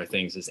similar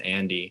things as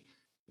Andy,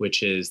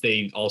 which is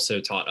they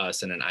also taught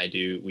us in an I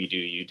do, we do,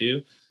 you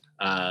do,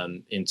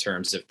 in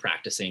terms of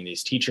practicing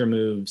these teacher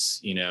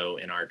moves, in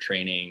our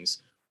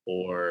trainings,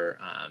 or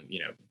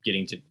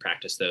getting to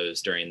practice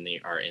those during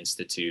our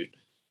institute.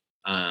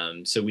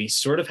 So we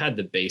sort of had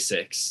the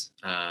basics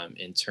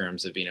in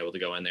terms of being able to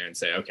go in there and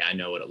say, okay, I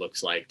know what it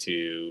looks like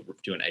to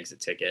do an exit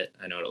ticket.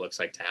 I know what it looks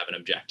like to have an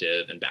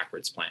objective and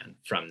backwards plan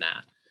from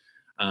that.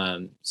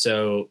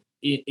 So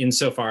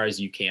insofar as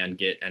you can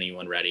get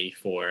anyone ready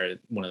for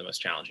one of the most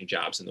challenging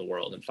jobs in the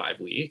world in 5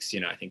 weeks,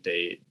 I think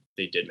they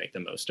did make the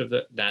most of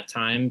that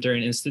time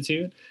during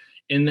Institute.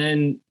 And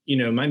then,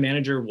 my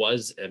manager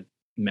was a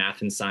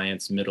math and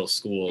science middle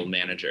school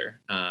manager.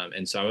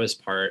 And so I was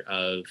part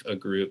of a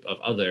group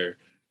of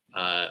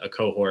a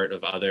cohort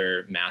of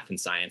other math and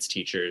science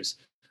teachers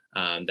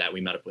that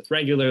we met up with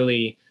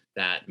regularly,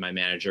 that my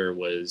manager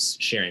was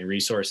sharing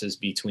resources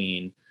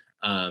between,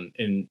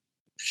 and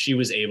she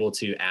was able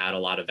to add a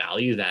lot of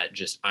value that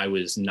just I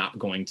was not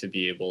going to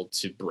be able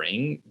to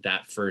bring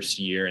that first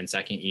year and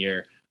second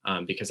year,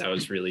 because I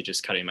was really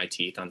just cutting my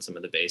teeth on some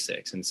of the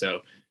basics. And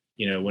so,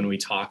 when we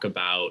talk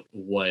about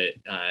what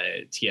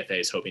TFA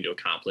is hoping to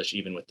accomplish,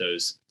 even with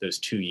those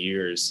 2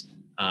 years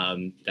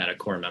that a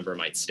core member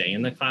might stay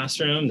in the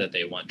classroom, that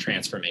they want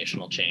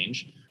transformational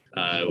change,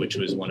 which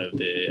was one of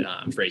the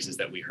phrases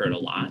that we heard a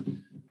lot.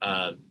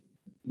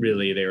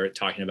 Really, they were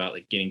talking about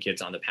like getting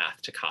kids on the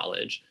path to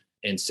college.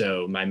 And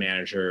so my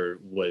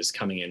manager was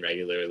coming in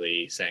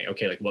regularly saying,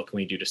 okay, like what can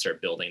we do to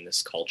start building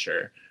this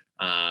culture?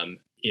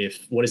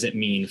 What does it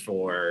mean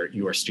for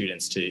your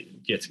students to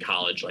get to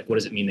college? Like, what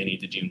does it mean they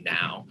need to do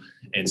now?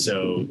 And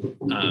so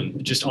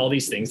just all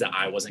these things that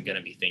I wasn't going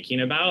to be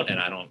thinking about. And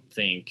I don't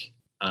think,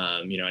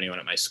 anyone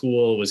at my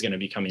school was going to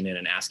be coming in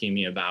and asking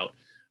me about,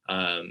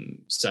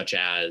 such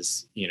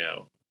as,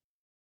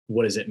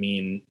 what does it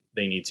mean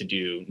they need to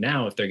do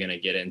now if they're going to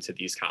get into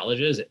these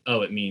colleges?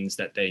 Oh, it means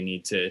that they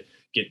need to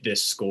get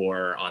this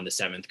score on the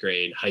 7th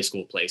grade high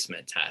school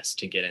placement test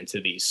to get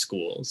into these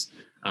schools.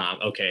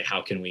 Okay,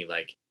 how can we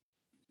like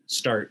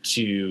start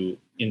to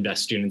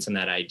invest students in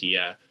that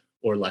idea,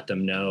 or let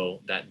them know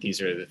that these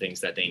are the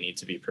things that they need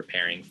to be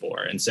preparing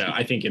for? And so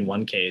I think in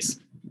one case,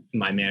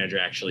 my manager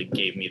actually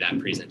gave me that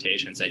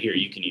presentation and said, here,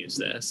 you can use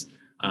this.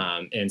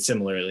 And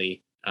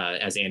similarly,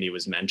 as Andy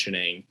was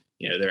mentioning,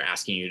 they're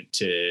asking you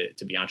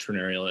to be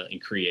entrepreneurial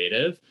and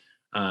creative.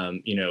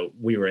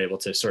 We were able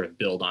to sort of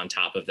build on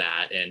top of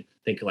that and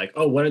think like,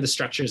 oh, what are the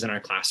structures in our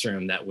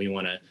classroom that we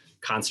want to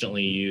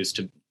constantly use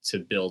to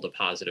build a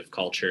positive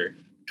culture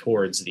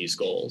towards these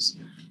goals?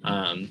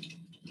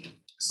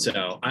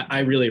 So I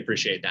really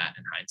appreciate that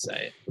in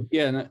hindsight.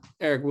 Yeah, and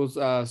Eric,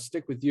 we'll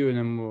stick with you and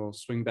then we'll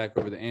swing back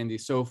over to Andy.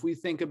 So if we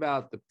think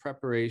about the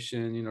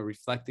preparation,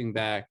 reflecting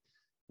back,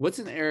 what's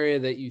an area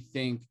that you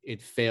think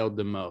it failed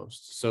the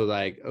most? So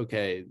like,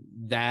 okay,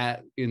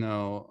 that,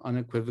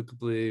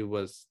 unequivocally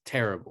was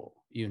terrible,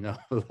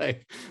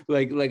 like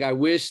I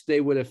wish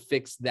they would have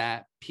fixed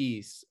that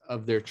piece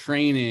of their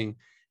training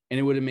and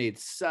it would have made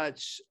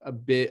such a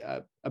big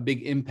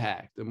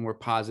impact, a more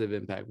positive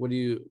impact. What do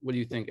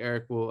you think,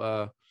 Eric?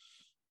 We'll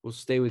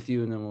stay with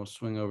you and then we'll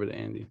swing over to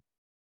Andy.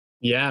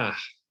 Yeah.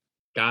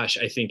 Gosh,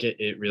 I think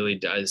it really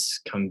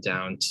does come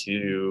down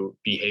to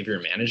behavior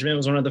management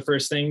was one of the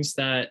first things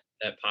that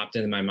popped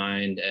into my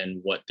mind. And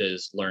what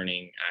does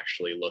learning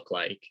actually look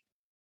like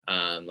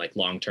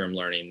long-term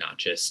learning, not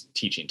just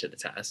teaching to the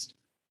test.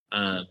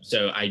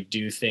 So I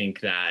do think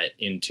that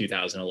in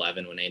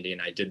 2011, when Andy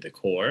and I did the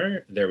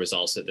core, this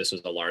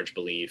was a large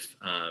belief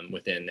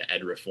within the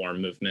ed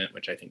reform movement,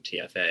 which I think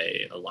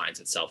TFA aligns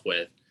itself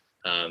with,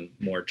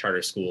 more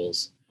charter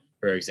schools,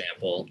 for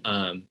example,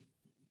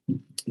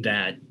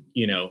 that,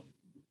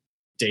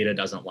 data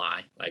doesn't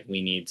lie. Like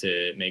we need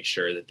to make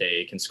sure that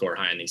they can score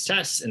high on these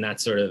tests. And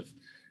that's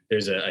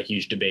there's a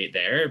huge debate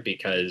there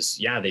because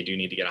they do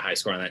need to get a high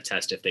score on that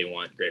test if they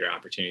want greater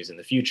opportunities in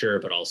the future,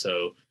 but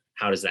also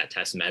how does that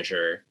test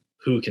measure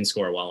who can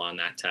score well on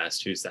that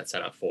test? Who's that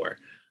set up for?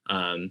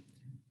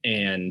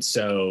 And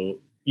so,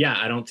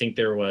 I don't think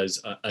there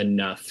was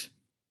enough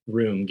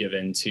room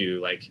given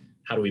to like,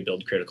 how do we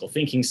build critical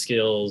thinking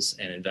skills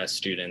and invest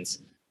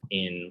students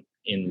in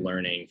in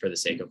learning for the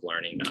sake of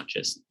learning, not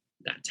just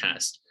that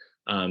test.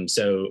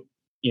 So,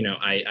 you know,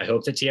 I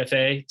hope that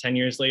TFA 10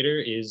 years later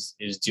is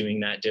doing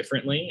that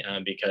differently,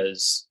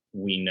 because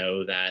we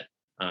know that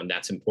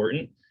that's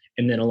important.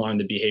 And then along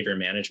the behavior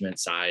management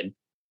side,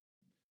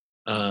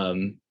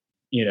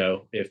 you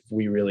know, if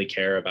we really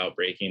care about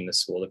breaking the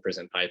school to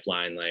prison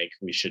pipeline, like,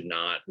 we should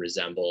not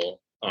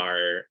resemble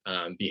our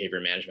behavior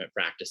management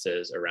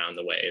practices around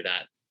the way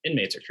that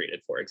inmates are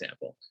treated, for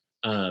example.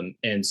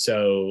 And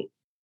so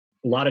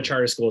a lot of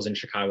charter schools in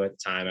Chicago at the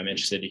time, I'm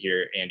interested to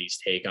hear Andy's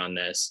take on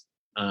this,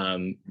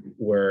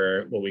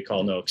 were what we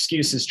call no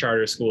excuses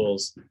charter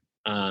schools.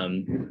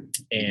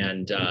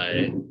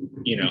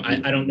 You know,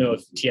 I don't know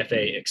if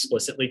TFA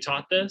explicitly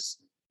taught this,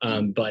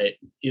 but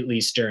at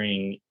least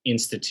during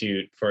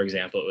Institute, for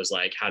example, it was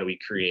like, how do we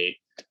create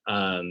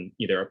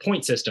either a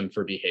point system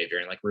for behavior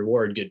and like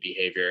reward good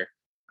behavior?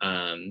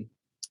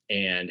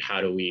 And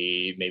how do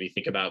we maybe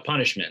think about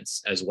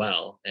punishments as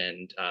well,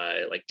 and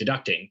like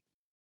deducting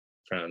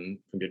from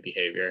good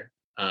behavior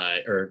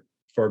or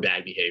for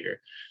bad behavior.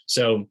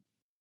 So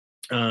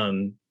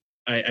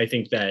I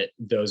think that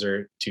those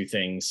are two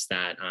things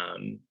that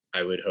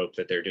I would hope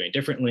that they're doing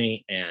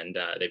differently, and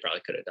they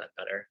probably could have done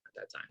better at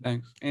that time.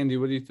 Thanks. Andy,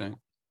 what do you think?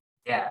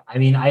 Yeah, I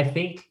mean, I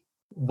think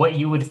what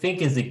you would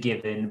think is a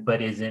given,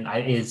 but isn't,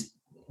 is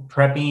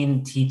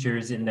prepping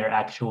teachers in their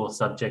actual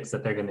subjects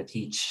that they're going to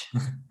teach.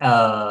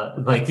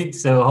 Like,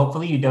 so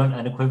hopefully you don't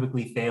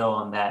unequivocally fail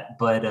on that,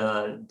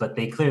 but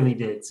they clearly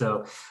did.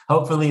 So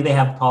hopefully they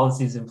have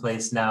policies in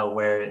place now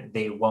where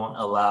they won't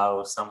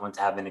allow someone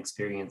to have an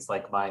experience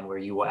like mine, where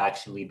you will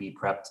actually be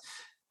prepped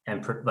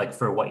and like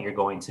for what you're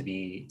going to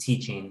be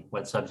teaching,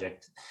 what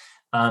subject.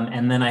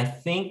 And then I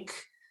think,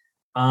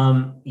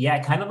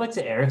 yeah, kind of like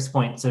to Eric's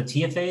point. So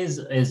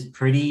TFA is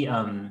pretty,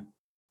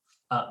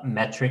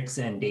 metrics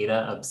and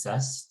data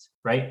obsessed,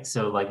 right?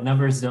 So like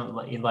numbers don't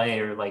lie,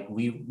 or like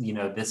we, you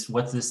know, this,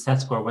 what's this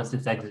test score? What's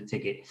this exit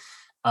ticket?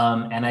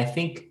 And I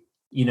think,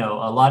 you know,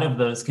 a lot of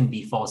those can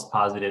be false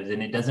positives,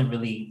 and it doesn't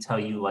really tell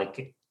you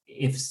like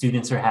if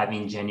students are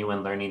having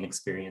genuine learning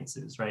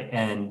experiences, right?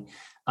 And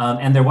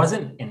there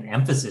wasn't an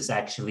emphasis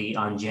actually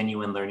on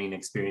genuine learning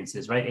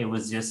experiences, right? It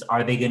was just,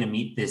 are they going to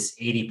meet this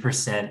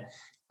 80%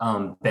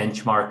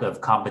 benchmark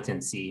of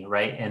competency,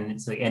 right? And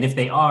it's like, and if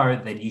they are,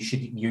 then you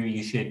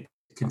should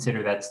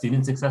consider that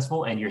student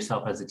successful and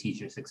yourself as a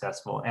teacher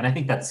successful. And I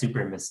think that's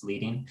super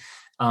misleading,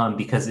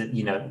 because it,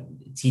 you know,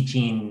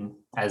 teaching,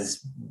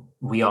 as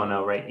we all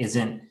know, right,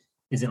 isn't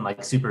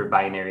like super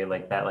binary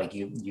like that. Like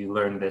you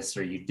learn this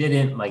or you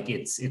didn't. Like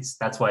it's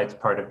that's why it's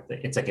part of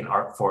it's like an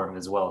art form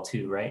as well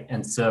too, right?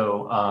 And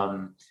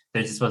so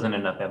there just wasn't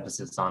enough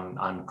emphasis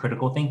on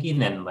critical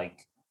thinking and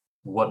like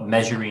what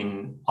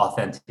measuring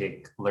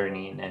authentic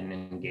learning and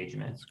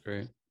engagement. That's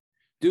great.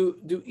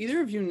 Do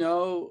either of you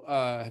know,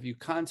 have you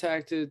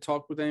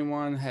talked with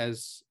anyone?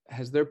 Has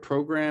their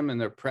program and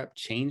their prep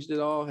changed at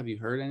all? Have you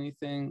heard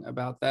anything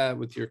about that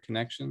with your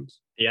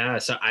connections? Yeah,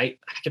 so I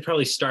could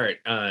probably start.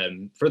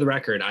 For the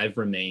record, I've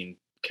remained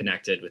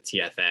connected with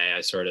TFA. I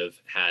sort of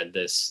had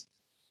this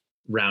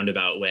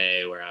roundabout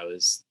way where I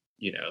was,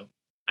 you know,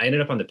 I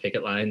ended up on the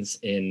picket lines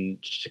in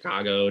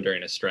Chicago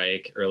during a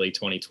strike early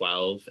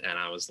 2012. And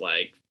I was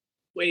like,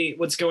 wait,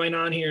 what's going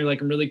on here?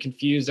 Like, I'm really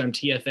confused. I'm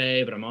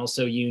TFA, but I'm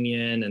also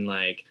union, and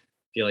like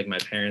feel like my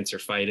parents are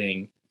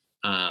fighting.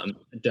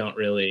 Don't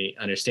really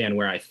understand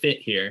where I fit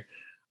here.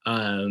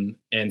 And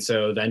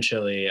so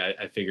eventually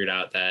I figured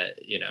out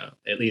that, you know,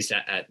 at least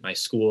at my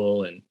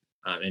school and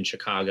in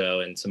Chicago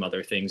and some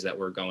other things that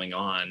were going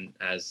on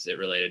as it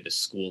related to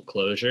school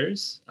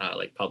closures,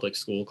 like public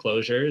school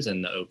closures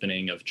and the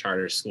opening of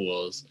charter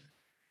schools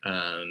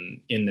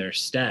in their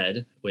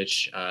stead,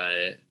 which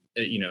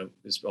you know,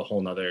 is a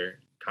whole nother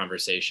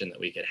conversation that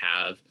we could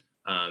have.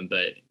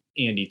 But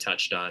Andy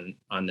touched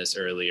on this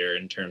earlier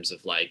in terms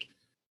of like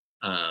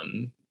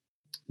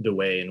the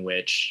way in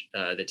which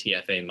the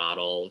TFA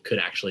model could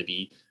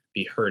actually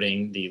be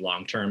hurting the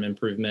long-term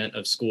improvement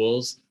of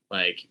schools.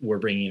 Like, we're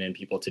bringing in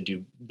people to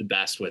do the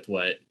best with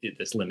what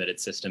this limited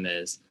system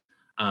is,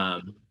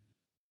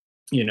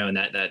 you know, and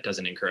that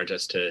doesn't encourage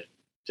us to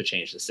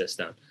change the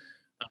system.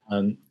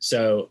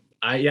 So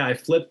I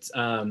flipped.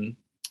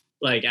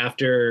 Like,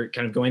 after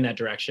kind of going that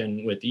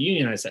direction with the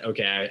union, I said,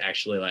 okay, I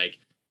actually like,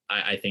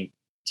 I think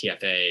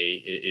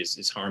TFA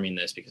is harming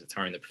this because it's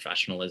harming the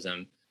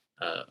professionalism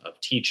of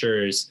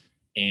teachers,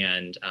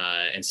 and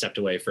stepped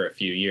away for a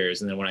few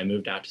years. And then when I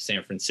moved out to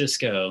San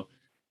Francisco,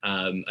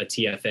 a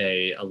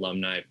TFA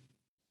alumni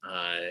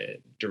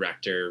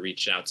director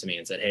reached out to me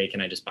and said, hey, can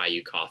I just buy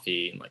you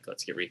coffee? And like,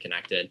 let's get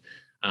reconnected.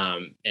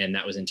 And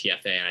that was in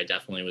TFA. And I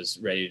definitely was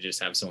ready to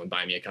just have someone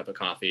buy me a cup of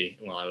coffee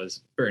while I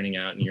was burning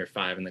out in year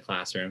 5 in the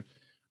classroom.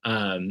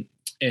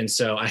 And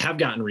so I have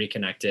gotten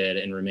reconnected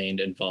and remained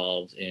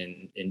involved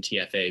in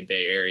TFA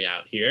Bay Area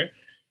out here.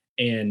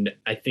 And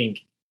I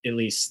think at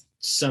least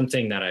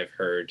something that I've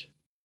heard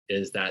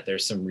is that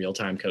there's some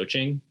real-time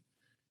coaching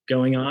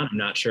going on. I'm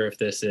not sure if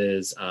this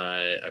is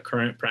a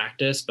current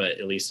practice, but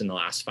at least in the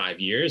last 5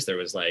 years, there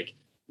was like,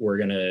 we're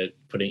going to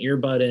put an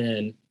earbud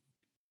in,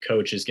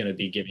 coach is going to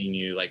be giving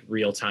you like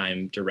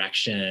real-time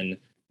direction.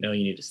 No,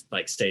 you need to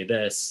like say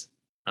this,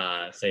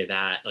 say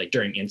that, like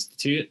during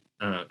institute.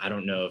 I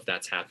don't know if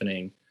that's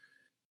happening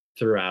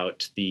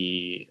throughout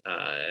the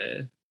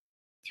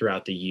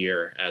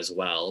year as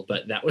well,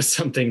 but that was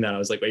something that I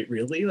was like, wait,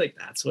 really? Like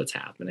that's what's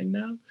happening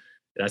now?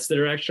 That's the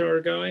direction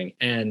we're going?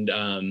 And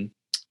I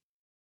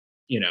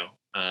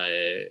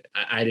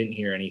didn't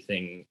hear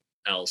anything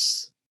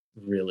else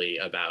really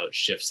about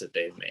shifts that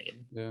they've made.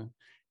 Yeah.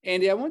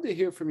 Andy, I wanted to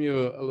hear from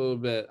you a little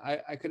bit.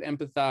 I could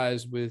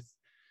empathize with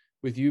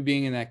you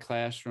being in that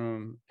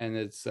classroom, and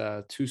it's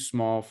too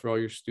small for all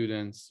your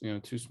students,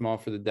 too small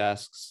for the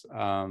desks.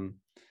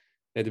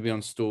 They had to be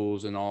on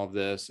stools and all of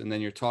this. And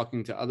then you're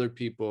talking to other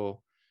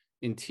people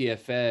in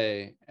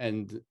TFA,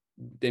 and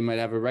they might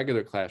have a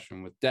regular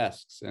classroom with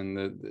desks,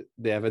 and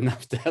they have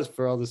enough desks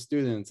for all the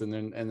students in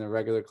the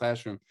regular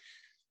classroom.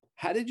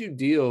 How did you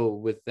deal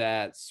with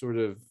that sort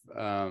of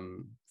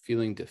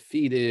feeling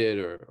defeated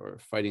or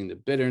fighting the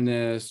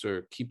bitterness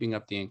or keeping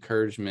up the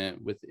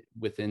encouragement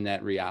within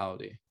that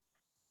reality?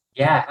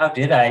 Yeah, how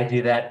did I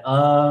do that?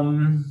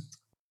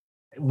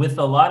 With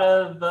a lot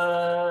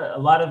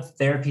of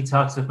therapy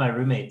talks with my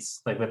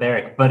roommates, like with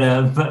Eric. But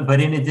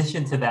in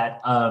addition to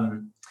that,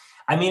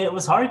 I mean, it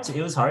was hard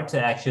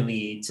to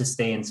actually to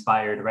stay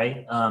inspired,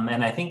 right?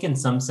 And I think in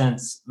some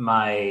sense,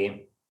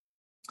 my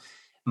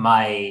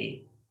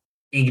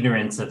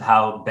ignorance of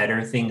how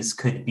better things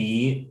could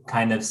be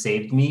kind of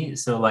saved me.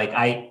 So like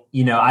I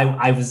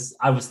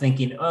was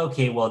thinking,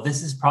 okay, well,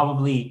 this is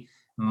probably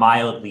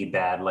mildly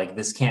bad. Like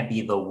this can't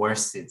be the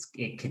worst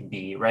it could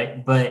be,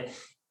 right? But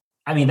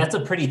I mean, that's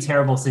a pretty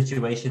terrible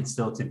situation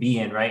still to be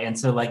in, right? And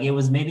so like it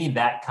was maybe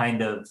that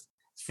kind of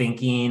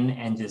thinking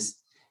and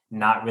just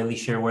not really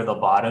sure where the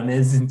bottom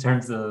is in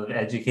terms of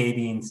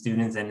educating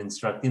students and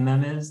instructing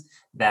them is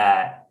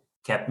that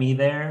kept me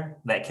there,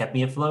 that kept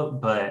me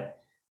afloat. But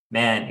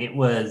man, it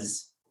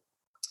was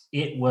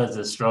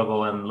a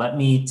struggle. And let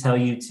me tell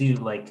you too,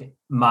 like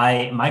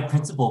my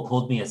principal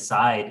pulled me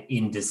aside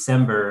in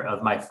December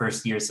of my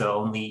first year. So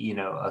only,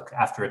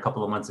 after a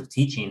couple of months of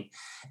teaching,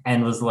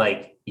 and was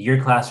like,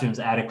 your classroom's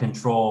out of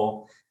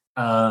control.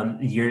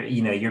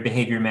 Your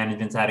behavior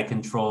management's out of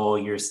control.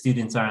 Your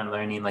students aren't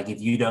learning. Like if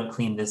you don't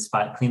clean this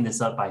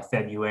up by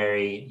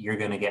February, you're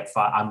going to get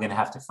I'm going to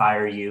have to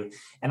fire you.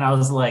 And I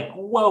was like,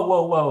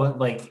 whoa.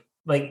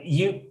 Like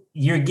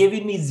you're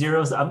giving me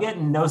zero. I'm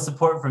getting no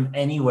support from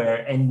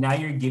anywhere. And now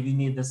you're giving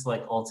me this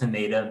like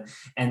ultimatum.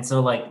 And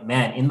so like,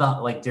 man,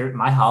 during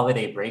my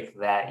holiday break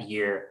that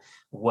year,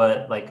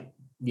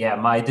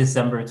 my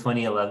December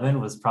 2011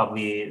 was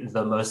probably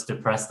the most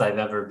depressed I've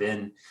ever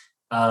been.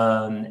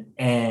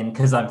 And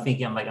cause I'm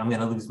thinking, I'm going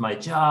to lose my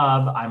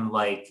job.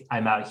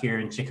 I'm out here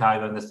in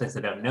Chicago in this place.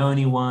 I don't know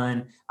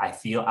anyone. I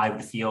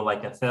would feel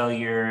like a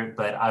failure,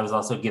 but I was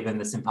also given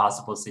this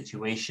impossible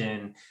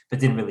situation, but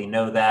didn't really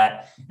know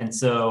that. And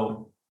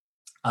so,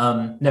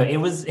 no, it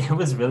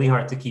was really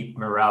hard to keep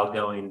morale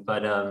going,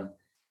 but,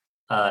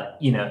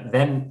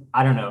 then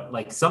I don't know,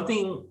 like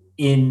something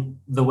in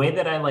the way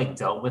that I like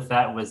dealt with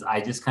that was I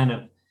just kind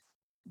of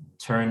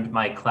turned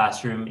my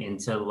classroom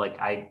into like,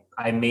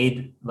 I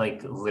made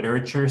like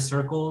literature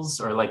circles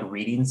or like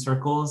reading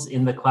circles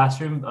in the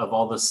classroom of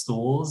all the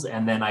stools.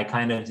 And then I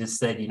kind of just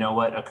said, you know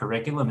what, a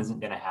curriculum isn't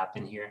going to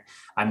happen here.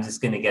 I'm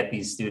just going to get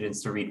these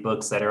students to read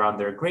books that are on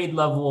their grade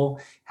level,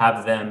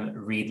 have them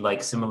read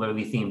like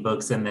similarly themed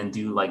books, and then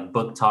do like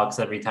book talks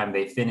every time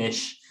they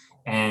finish,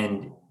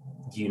 and,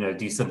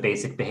 do some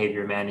basic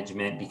behavior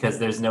management, because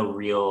there's no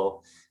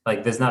real,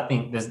 like, this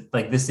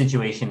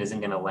situation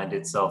isn't going to lend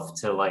itself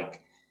to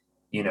like,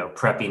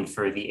 prepping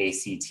for the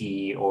ACT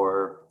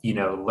or,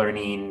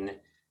 learning,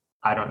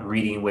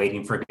 reading,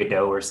 waiting for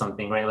Godot or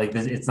something, right? Like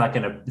this, it's not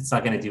going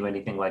to do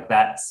anything like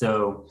that.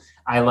 So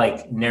I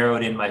like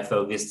narrowed in my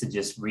focus to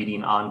just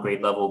reading on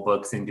grade level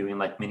books and doing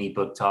like mini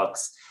book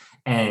talks.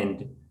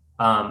 And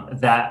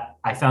that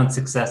I found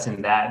success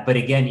in that. But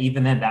again,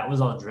 even then that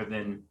was all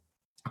driven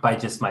by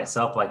just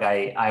myself. Like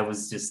I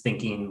was just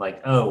thinking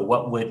like, oh,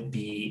 what would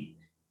be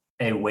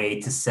a way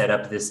to set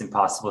up this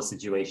impossible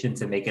situation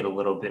to make it a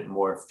little bit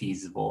more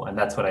feasible. And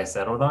that's what I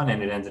settled on,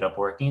 and it ended up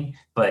working.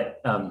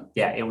 But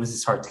it was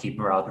just hard to keep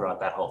morale throughout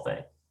that whole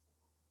thing.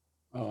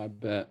 Oh, I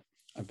bet.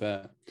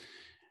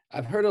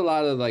 I've heard a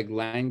lot of like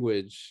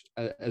language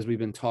as we've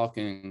been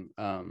talking,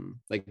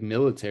 like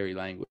military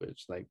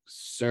language, like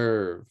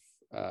serve.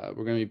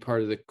 We're going to be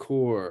part of the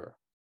Corps.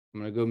 I'm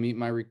going to go meet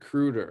my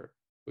recruiter.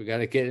 We got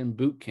to get in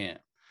boot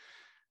camp.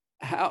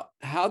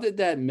 How did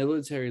that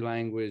military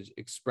language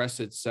express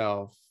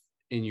itself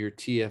in your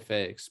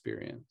TFA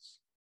experience?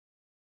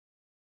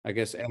 I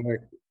guess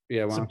Eric,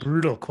 yeah, it's a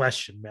brutal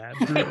question, man.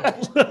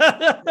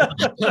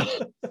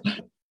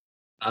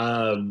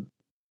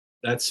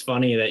 That's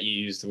funny that you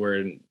used the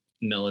word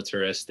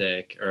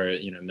militaristic or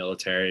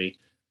military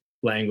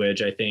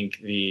language. I think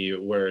the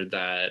word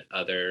that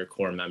other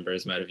Corps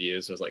members might have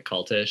used was like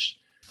cultish.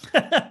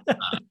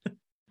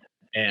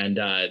 And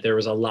there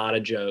was a lot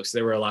of jokes.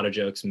 There were a lot of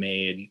jokes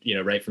made,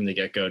 right from the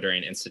get-go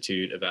during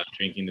Institute about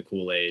drinking the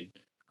Kool-Aid.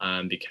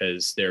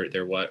 because there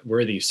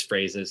were these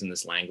phrases in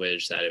this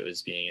language that it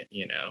was being,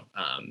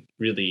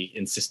 really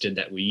insisted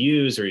that we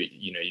use, or,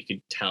 you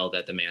could tell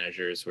that the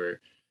managers were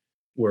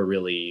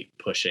really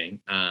pushing.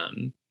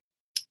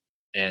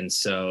 And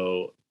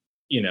so,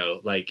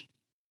 like,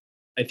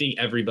 I think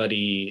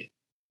everybody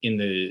in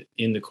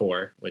the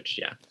Corps, which,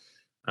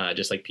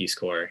 just like Peace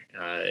Corps,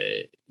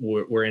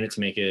 we're in it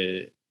to make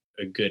a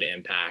good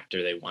impact,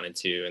 or they wanted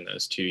to, in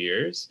those 2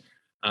 years.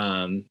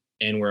 And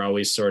we're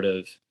always sort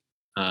of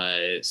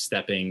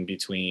stepping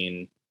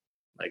between,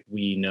 like,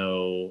 we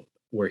know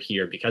we're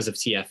here because of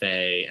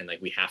TFA, and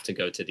like we have to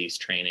go to these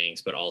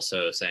trainings, but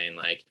also saying,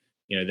 like,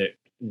 that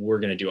we're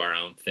going to do our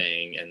own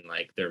thing, and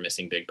like they're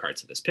missing big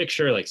parts of this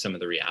picture, like some of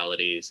the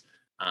realities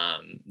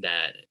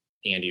that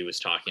Andy was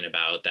talking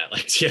about, that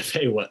like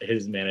TFA, what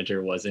his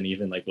manager wasn't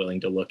even like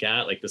willing to look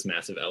at, like this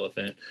massive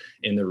elephant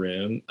in the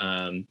room.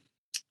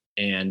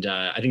 And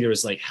I think there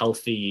was like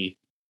healthy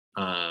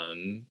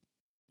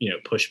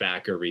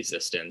pushback or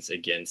resistance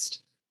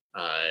against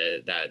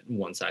that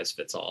one size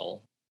fits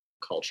all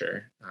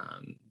culture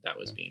that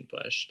was being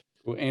pushed.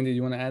 Well, Andy,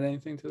 you want to add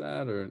anything to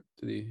that, or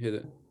did he hit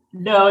it?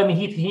 No, I mean,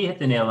 he hit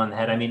the nail on the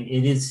head. I mean,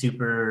 it is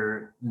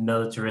super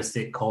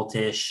militaristic,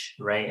 cultish,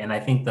 right? And I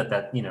think that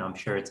I'm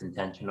sure it's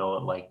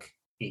intentional. Like,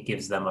 it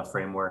gives them a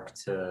framework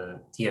to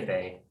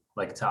TFA,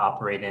 like, to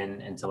operate in,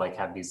 and to like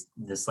have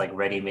this like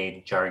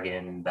ready-made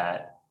jargon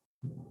that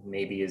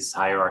maybe is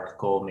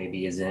hierarchical,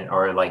 maybe isn't,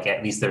 or like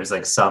at least there's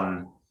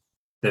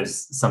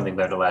something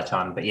there to latch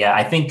on. But yeah,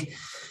 I think,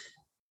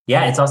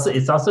 it's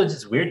also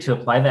just weird to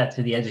apply that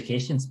to the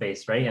education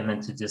space, right? And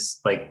then to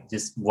just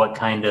what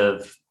kind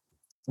of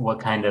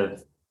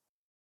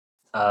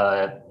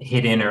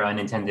hidden or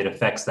unintended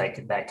effects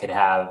that could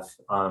have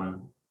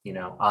on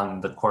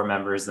the Corps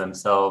members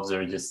themselves,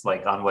 or just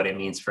like on what it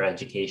means for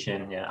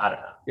education. I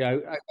don't know. Yeah,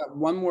 I got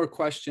one more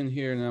question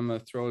here, and I'm going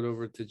to throw it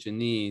over to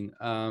Janine.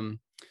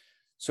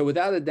 So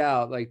without a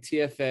doubt, like,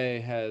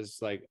 TFA has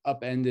like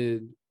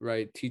upended,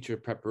 right, teacher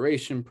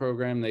preparation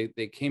program.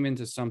 They came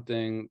into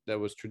something that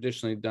was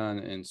traditionally done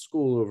in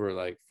school over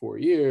like 4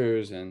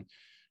 years, and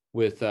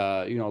with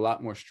a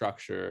lot more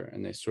structure,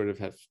 and they sort of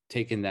have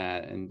taken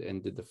that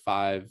and did the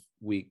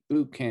 5-week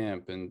boot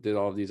camp and did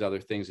all of these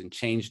other things and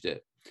changed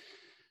it.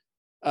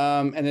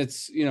 And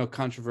it's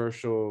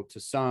controversial to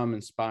some,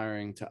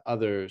 inspiring to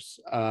others.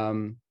 I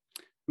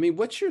mean,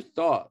 what's your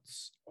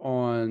thoughts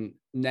on,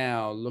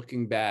 now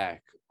looking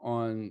back,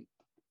 on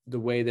the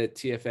way that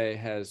TFA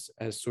has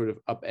sort of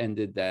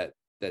upended that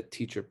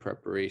teacher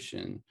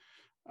preparation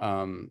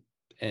and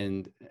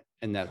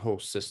that whole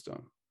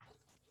system?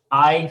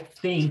 I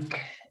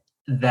think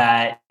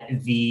that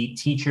the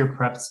teacher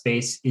prep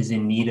space is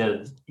in need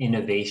of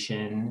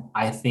innovation.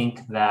 I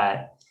think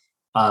that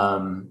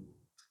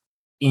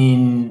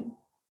in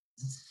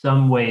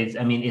some ways,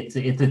 I mean, it's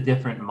a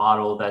different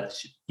model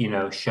that's,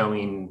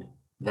 showing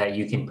that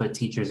you can put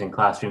teachers in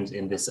classrooms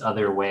in this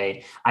other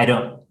way. I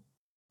don't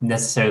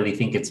necessarily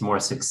think it's more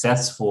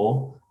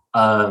successful.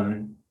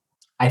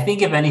 I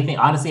think, if anything,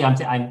 honestly,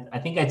 I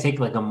think I take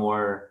like a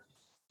more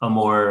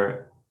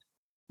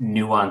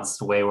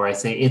nuanced way, where I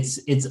say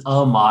it's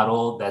a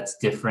model that's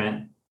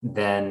different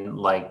than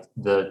like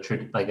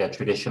a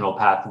traditional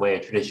pathway, a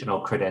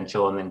traditional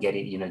credential, and then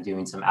getting,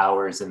 doing some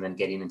hours and then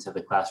getting into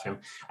the classroom.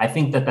 I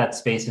think that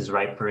space is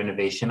ripe for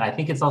innovation. I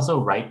think it's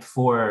also ripe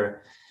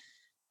for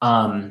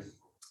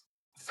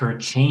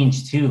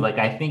change too. Like,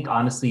 I think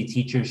honestly,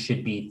 teachers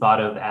should be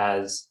thought of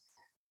as,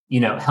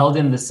 held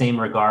in the same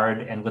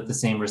regard and with the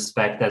same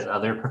respect as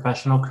other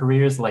professional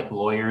careers, like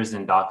lawyers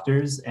and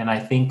doctors. And I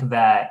think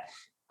that,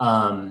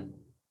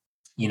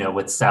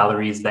 with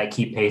salaries that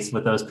keep pace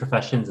with those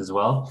professions as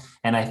well.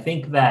 And I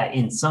think that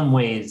in some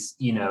ways,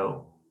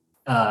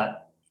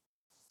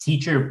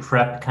 teacher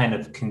prep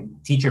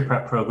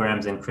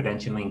programs and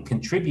credentialing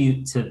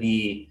contribute to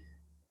the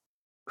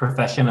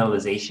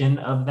professionalization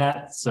of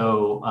that.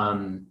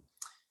 So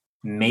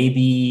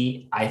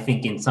maybe I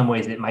think in some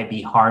ways it might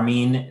be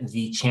harming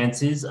the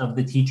chances of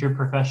the teacher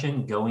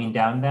profession going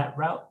down that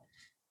route.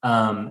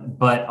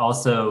 But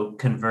also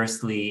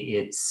conversely,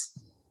 it's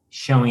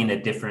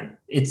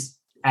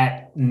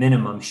at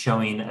minimum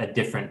showing a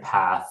different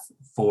path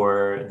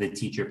for the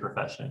teacher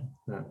profession.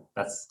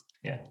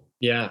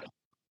 Yeah.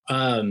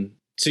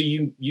 So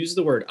you use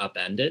the word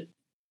upended.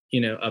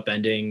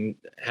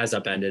 Has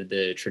upended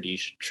the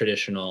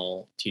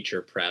traditional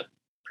teacher prep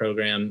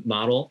program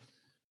model.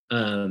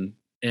 And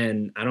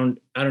I don't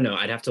know.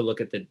 I'd have to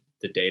look at the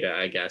data,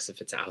 I guess,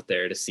 if it's out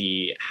there, to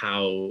see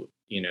how,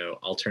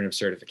 alternative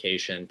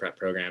certification prep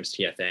programs,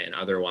 TFA and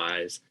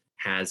otherwise,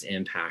 has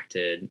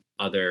impacted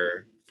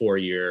other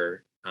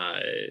 4-year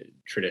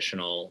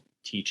traditional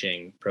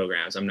teaching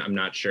programs. I'm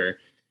not sure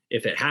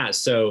if it has.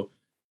 So,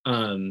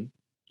 I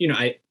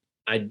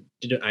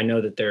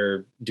know that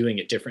they're doing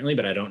it differently,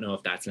 but I don't know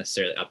if that's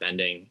necessarily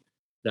upending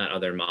that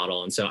other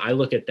model. And so I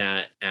look at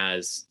that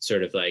as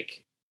sort of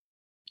like,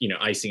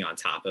 icing on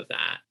top of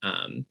that.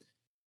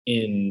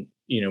 When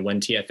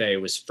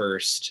TFA was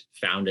first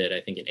founded,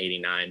 I think in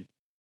 '89,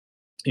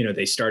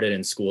 they started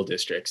in school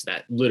districts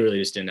that literally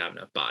just didn't have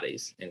enough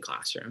bodies in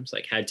classrooms,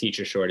 like had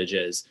teacher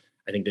shortages.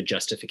 I think the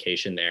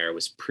justification there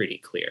was pretty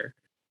clear.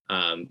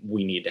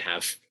 We need to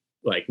have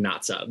like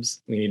not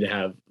subs. We need to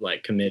have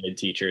like committed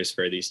teachers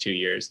for these 2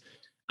 years.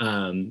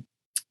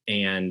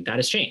 And that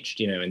has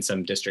changed, in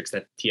some districts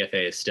that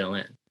TFA is still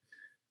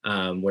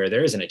in, where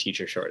there isn't a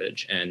teacher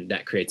shortage, and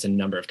that creates a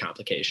number of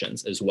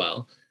complications as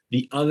well.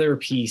 The other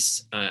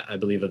piece, I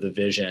believe, of the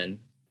vision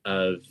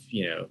of,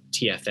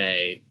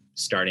 TFA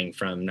starting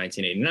from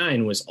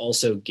 1989 was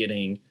also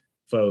getting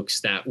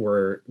folks that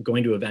were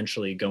going to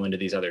eventually go into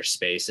these other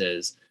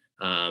spaces,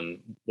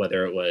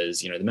 whether it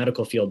was, the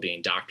medical field,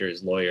 being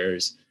doctors,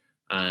 lawyers,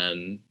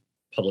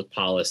 public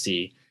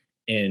policy,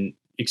 and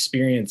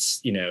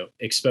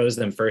expose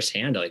them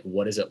firsthand, like,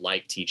 what is it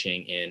like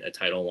teaching in a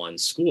Title I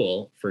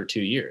school for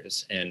 2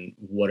 years, and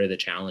what are the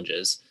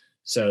challenges,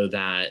 so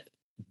that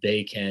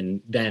they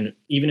can then,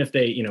 even if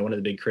they, one of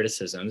the big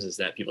criticisms is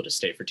that people just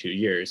stay for 2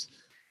 years,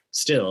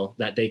 still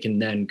that they can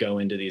then go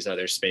into these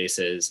other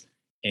spaces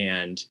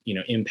and,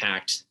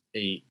 impact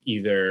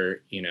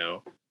either,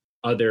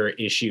 other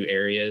issue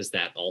areas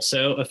that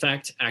also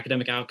affect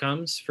academic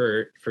outcomes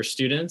for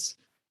students,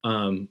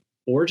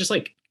 or just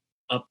like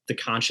up the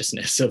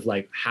consciousness of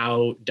like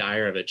how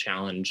dire of a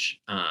challenge,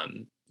 how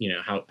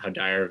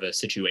dire of a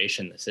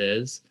situation this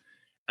is,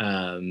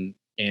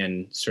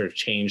 and sort of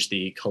change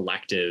the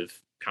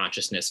collective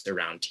consciousness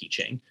around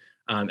teaching.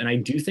 And I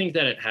do think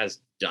that it has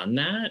done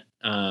that,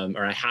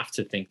 or I have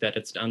to think that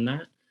it's done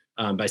that,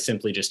 by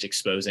simply just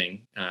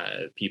exposing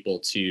people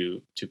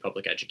to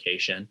public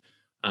education.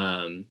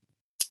 And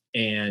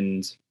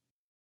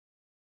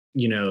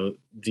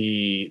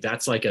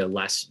that's like a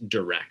less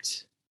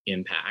direct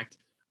impact.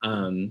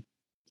 And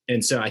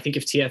so I think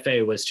if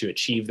TFA was to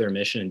achieve their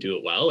mission and do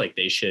it well, like,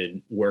 they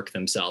should work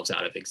themselves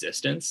out of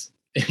existence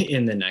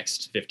in the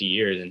next 50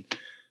 years. And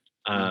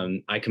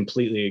I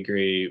completely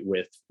agree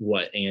with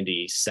what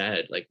Andy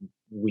said. Like,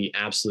 we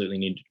absolutely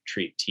need to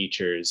treat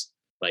teachers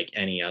like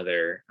any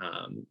other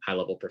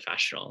high-level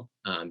professional,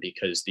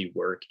 because the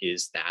work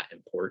is that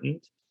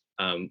important.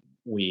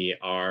 We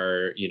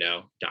are,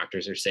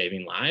 doctors are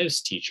saving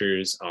lives.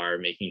 Teachers are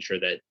making sure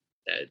that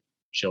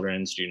children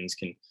and students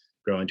can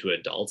grow into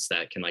adults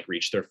that can like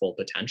reach their full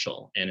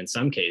potential. And in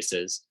some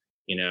cases,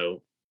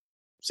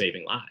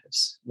 saving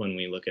lives when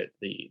we look at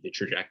the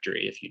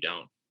trajectory if you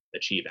don't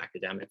achieve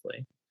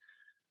academically.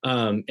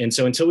 And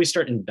so until we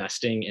start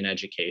investing in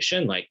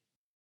education, like,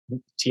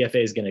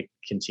 TFA is going to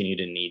continue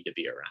to need to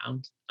be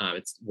around.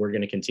 We're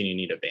going to continue to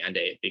need a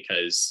Band-Aid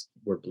because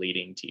we're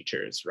bleeding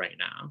teachers right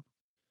now.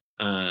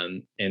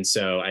 And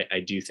so I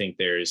do think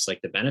there's like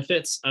the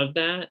benefits of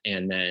that,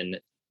 and then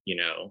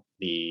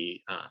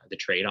the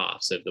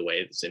trade-offs of the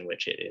ways in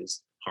which it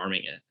is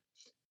harming it.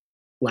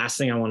 Last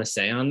thing I want to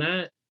say on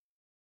that: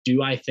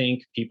 do I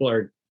think people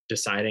are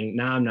deciding,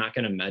 no, I'm not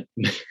going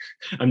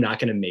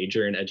to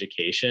major in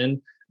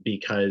education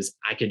because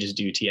I could just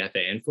do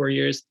TFA in 4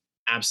 years?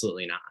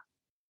 Absolutely not.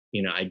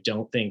 I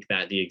don't think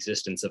that the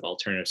existence of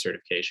alternative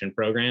certification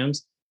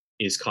programs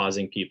is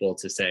causing people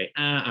to say,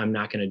 I'm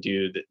not going to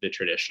do the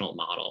traditional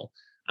model.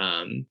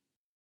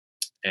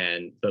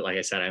 But like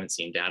I said, I haven't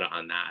seen data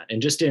on that.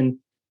 And just in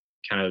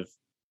kind of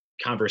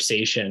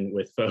conversation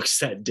with folks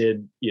that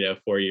did,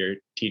 4-year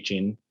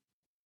teaching,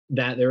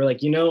 that they were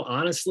like,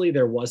 honestly,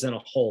 there wasn't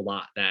a whole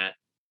lot that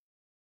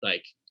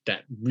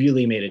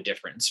really made a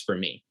difference for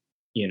me.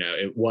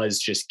 It was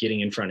just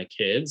getting in front of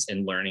kids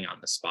and learning on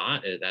the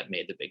spot that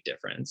made the big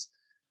difference.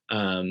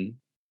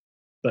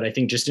 But I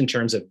think just in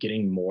terms of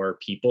getting more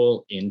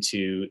people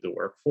into the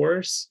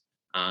workforce,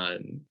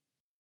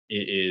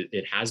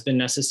 it has been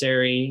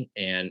necessary,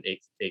 and it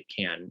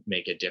can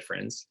make a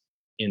difference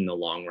in the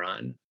long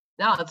run.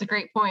 No, that's a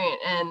great point.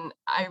 And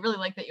I really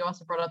like that you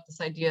also brought up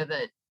this idea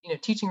that,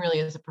 teaching really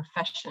is a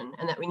profession,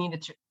 and that we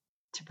needed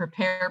to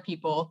prepare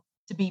people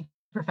to be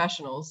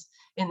professionals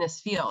in this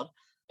field.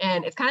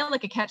 And it's kind of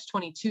like a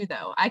catch-22,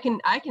 though. I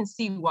can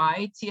see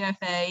why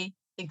TFA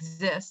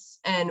exists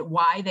and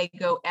why they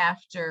go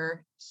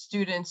after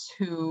students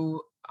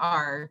who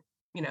are,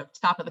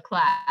 top of the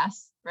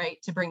class,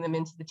 right, to bring them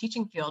into the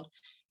teaching field.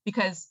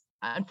 Because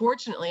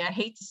unfortunately, I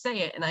hate to say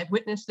it, and I've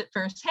witnessed it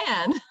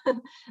firsthand,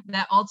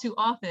 that all too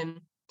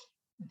often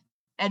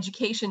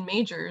education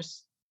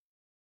majors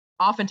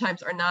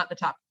oftentimes are not the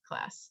top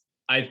class.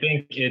 I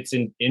think it's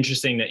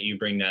interesting that you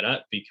bring that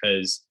up,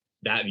 because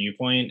that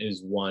viewpoint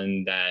is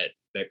one that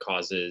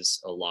causes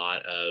a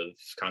lot of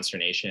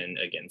consternation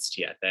against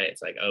TFA.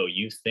 It's like, oh,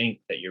 you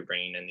think that you're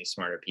bringing in these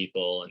smarter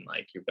people, and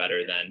like you're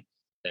better than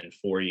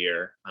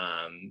 4-year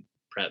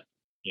prep,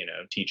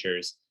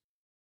 teachers.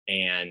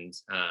 And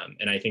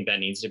I think that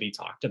needs to be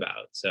talked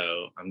about.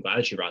 So I'm glad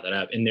that you brought that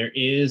up. And there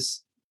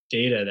is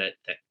data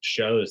that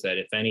shows that,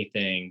 if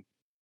anything,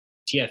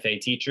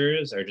 TFA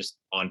teachers are just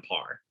on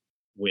par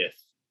with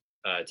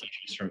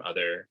teachers from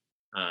other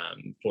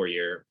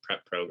 4-year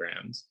prep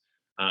programs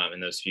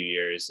in those few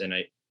years. And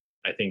I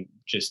think,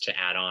 just to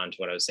add on to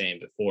what I was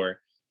saying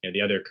before,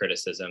 the other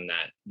criticism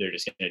that they're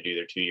just going to do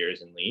their 2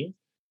 years and leave.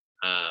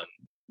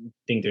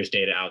 think there's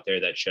data out there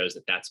that shows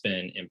that that's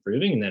been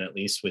improving. And then at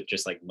least with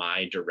just like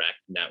my direct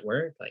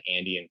network, like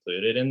Andy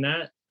included in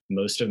that,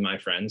 most of my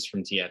friends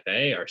from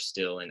TFA are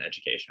still in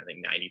education. I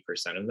think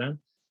 90% of them,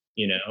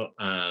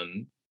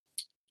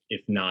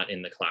 if not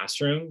in the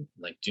classroom,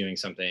 like doing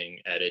something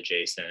ed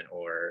adjacent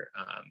or,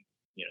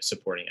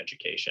 supporting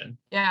education.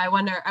 Yeah, I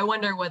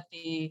wonder what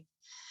the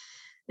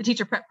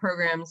teacher prep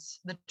programs,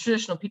 the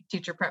traditional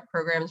teacher prep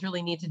programs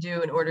really need to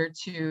do in order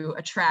to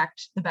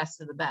attract the best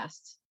of the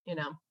best, in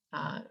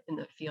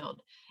the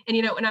field. And,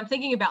 when I'm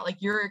thinking about like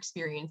your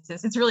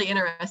experiences, it's really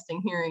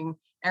interesting hearing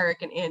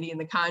Eric and Andy and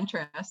the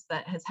contrast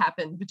that has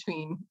happened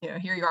between,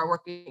 here you are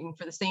working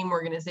for the same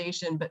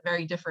organization, but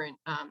very different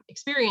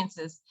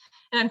experiences.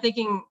 And I'm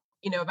thinking,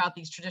 about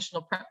these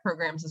traditional prep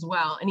programs as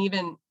well. And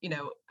even,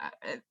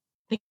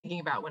 thinking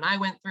about when I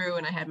went through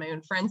and I had my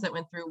own friends that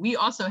went through, we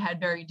also had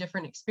very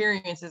different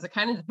experiences. It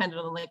kind of depended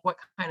on like what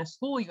kind of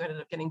school you ended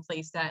up getting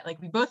placed at.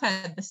 Like we both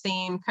had the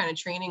same kind of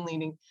training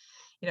leading,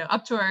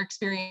 up to our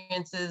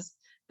experiences,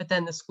 but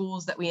then the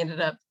schools that we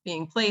ended up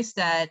being placed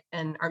at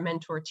and our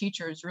mentor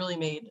teachers really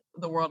made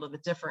the world of a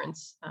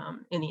difference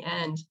in the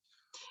end.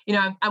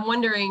 I'm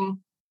wondering,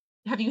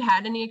 have you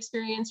had any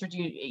experience, or do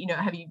you,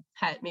 have you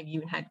had, maybe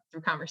even had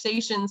through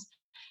conversations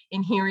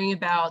in hearing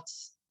about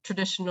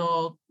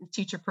traditional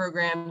teacher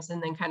programs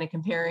and then kind of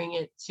comparing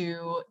it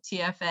to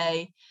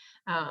TFA,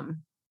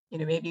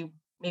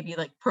 maybe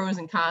like pros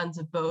and cons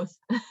of both?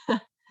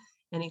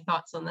 Any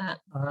thoughts on that?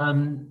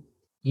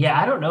 Yeah,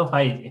 I don't know if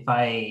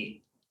I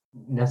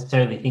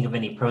necessarily think of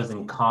any pros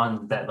and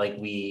cons that like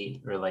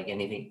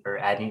anything or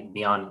adding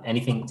beyond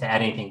anything to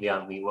add anything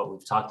beyond what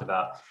we've talked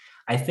about.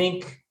 I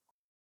think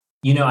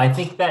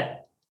that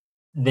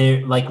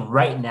there, like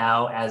right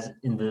now, as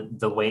in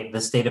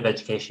the state of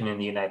education in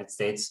the United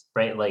States,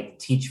 right? Like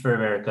Teach for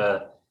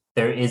America,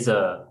 there is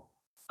a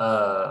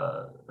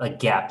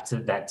gap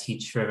that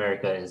Teach for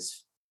America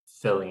is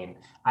filling.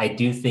 I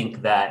do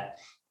think that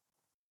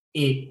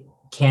it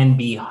can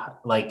be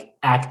like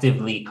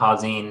actively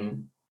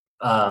causing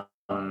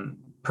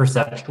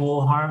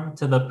perceptual harm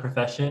to the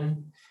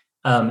profession.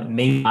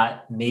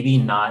 Maybe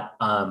not.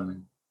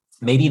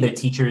 Maybe the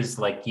teachers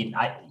like the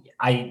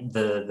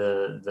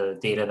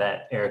data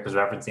that Eric was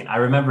referencing, I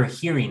remember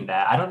hearing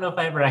that. I don't know if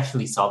I ever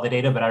actually saw the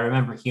data, but I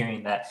remember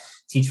hearing that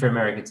Teach for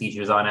America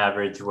teachers on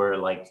average were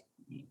like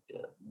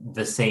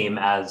the same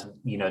as,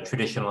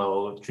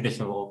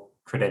 traditional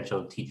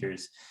credentialed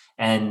teachers.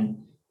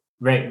 And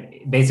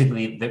right,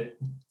 basically the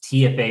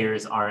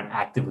TFAers aren't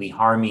actively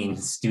harming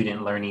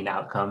student learning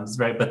outcomes,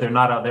 right? But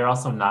they're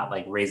also not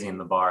like raising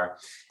the bar.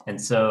 And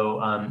so,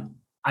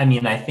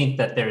 I think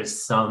that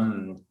there's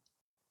some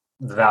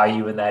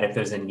value in that if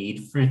there's a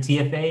need for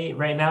TFA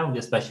right now,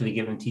 especially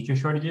given teacher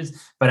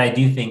shortages. But I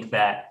do think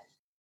that,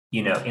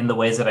 in the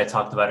ways that I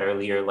talked about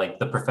earlier, like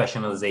the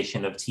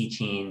professionalization of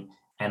teaching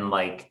and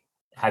like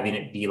having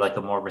it be like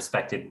a more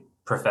respected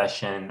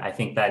profession, I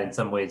think that in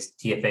some ways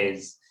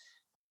TFA's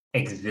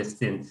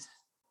existence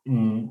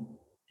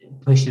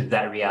pushes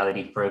that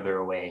reality further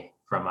away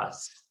from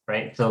us,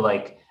 right? So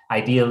like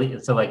ideally, it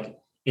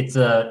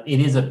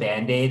is a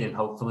Band-Aid, and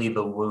hopefully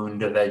the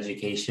wound of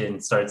education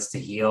starts to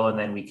heal, and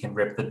then we can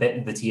rip the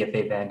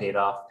TFA Band-Aid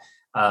off.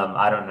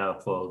 I don't know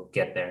if we'll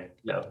get there.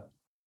 No.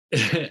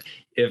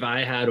 If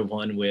I had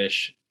one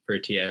wish for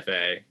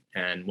TFA,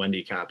 and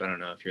Wendy Kopp, I don't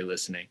know if you're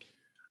listening.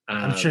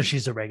 I'm sure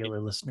she's a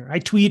regular listener. I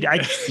tweet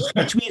at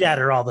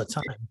her all the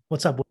time.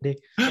 What's up, Wendy?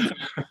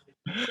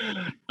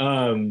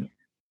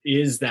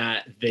 Is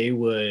that they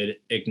would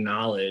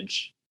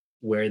acknowledge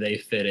where they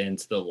fit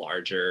into the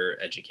larger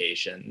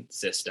education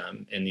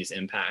system and these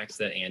impacts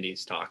that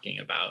Andy's talking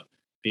about,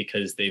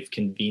 because they've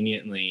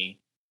conveniently,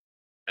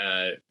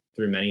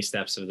 through many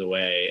steps of the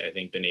way, I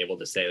think, been able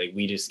to say, like,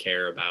 we just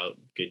care about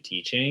good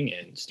teaching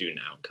and student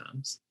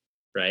outcomes,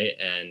 right?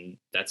 And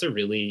that's a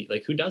really,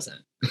 like, who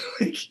doesn't?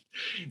 Like,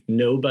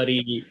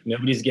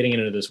 nobody's getting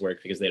into this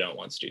work because they don't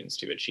want students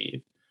to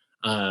achieve.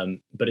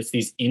 But it's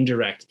these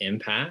indirect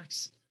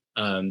impacts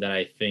that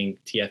I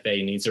think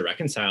TFA needs to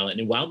reconcile.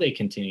 And while they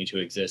continue to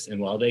exist,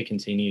 and while they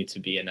continue to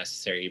be a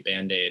necessary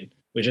Band-Aid,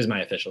 which is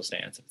my official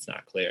stance, if it's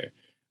not clear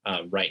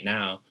right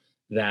now,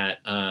 that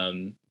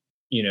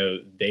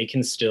they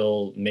can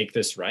still make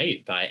this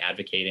right by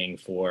advocating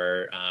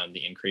for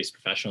the increased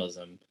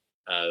professionalism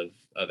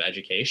of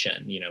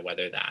education,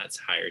 whether that's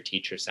higher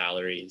teacher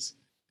salaries,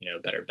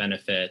 better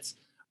benefits,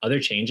 other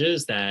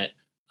changes that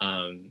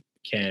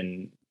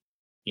can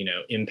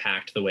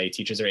impact the way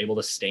teachers are able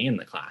to stay in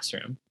the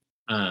classroom,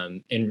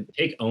 and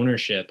take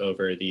ownership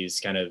over these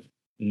kind of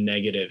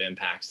negative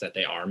impacts that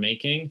they are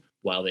making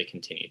while they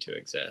continue to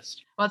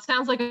exist. Well, it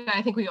sounds like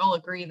I think we all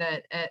agree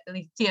that at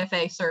least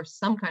TFA serves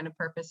some kind of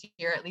purpose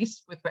here, at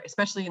least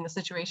especially in the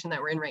situation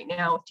that we're in right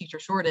now with teacher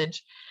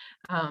shortage.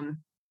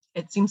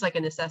 It seems like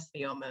a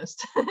necessity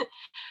almost.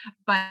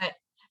 But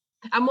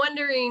I'm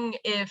wondering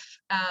if,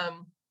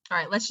 all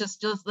right, let's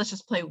just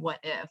play what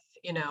if,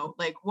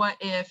 like what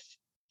if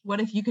what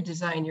if you could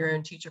design your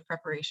own teacher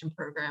preparation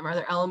program? Are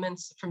there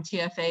elements from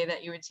TFA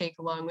that you would take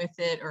along with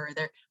it, or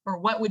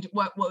what would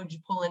you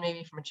pull in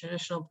maybe from a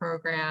traditional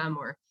program,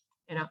 or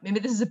maybe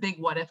this is a big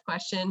what if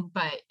question,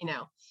 but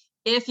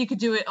if you could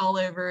do it all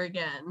over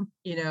again,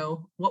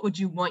 what would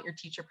you want your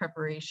teacher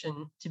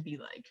preparation to be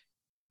like?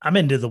 I'm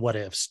into the what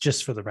ifs,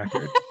 just for the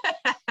record.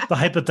 The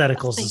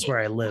hypotheticals is where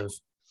I live.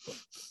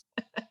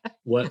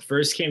 What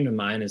first came to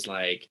mind is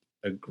like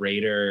a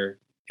greater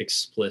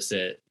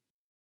explicit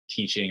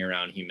teaching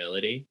around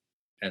humility,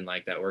 and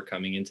like that we're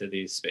coming into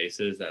these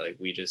spaces that like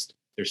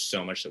there's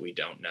so much that we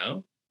don't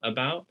know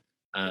about.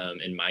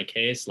 In my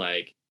case,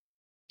 like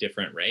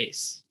different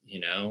race,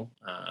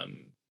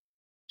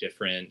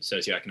 different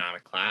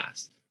socioeconomic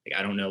class. Like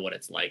I don't know what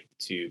it's like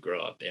to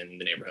grow up in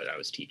the neighborhood I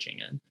was teaching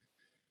in.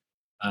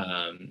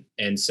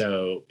 And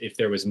so if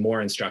there was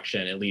more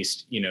instruction, at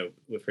least,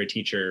 for a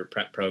teacher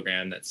prep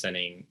program that's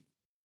sending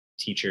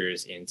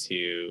teachers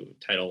into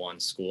Title I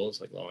schools,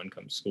 like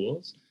low-income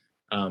schools,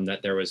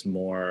 that there was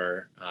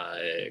more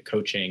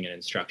coaching and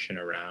instruction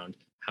around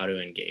how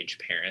to engage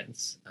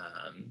parents,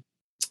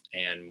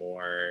 and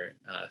more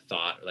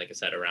thought, like I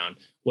said, around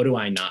what do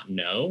I not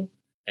know,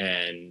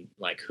 and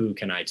like who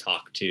can I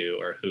talk to,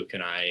 or who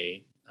can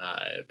I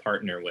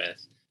partner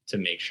with to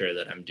make sure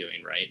that I'm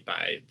doing right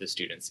by the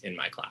students in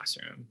my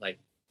classroom. Like,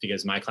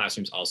 because my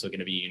classroom's also going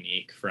to be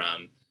unique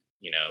from,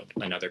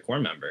 another core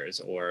members,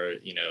 or,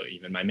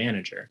 even my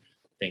manager,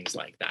 things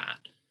like that.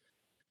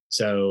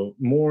 So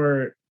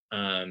more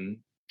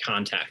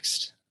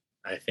context,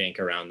 I think,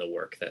 around the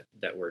work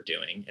that we're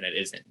doing. And it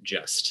isn't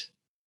just,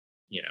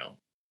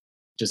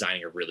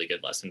 designing a really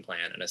good lesson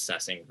plan and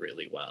assessing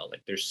really well.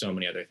 Like there's so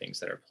many other things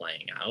that are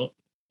playing out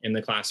in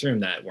the classroom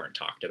that weren't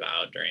talked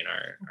about during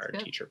our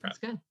teacher prep. That's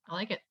good. I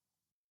like it.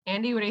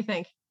 Andy, what do you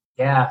think?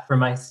 Yeah, for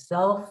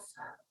myself,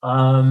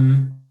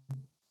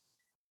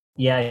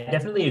 yeah, I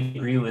definitely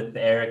agree with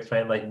Eric's,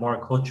 right? Like more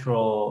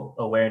cultural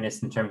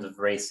awareness in terms of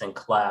race and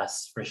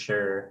class, for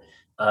sure.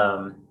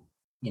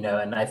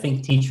 And I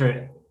think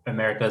Teacher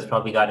America has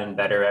probably gotten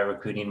better at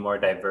recruiting more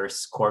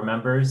diverse core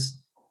members.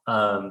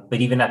 But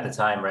even at the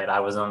time, right, I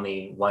was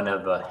only one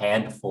of a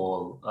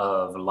handful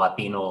of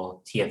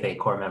Latino TFA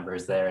core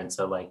members there. And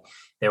so like,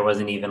 there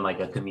wasn't even like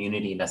a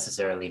community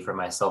necessarily for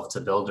myself to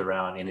build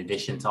around, in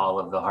addition to all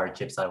of the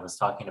hardships I was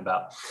talking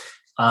about.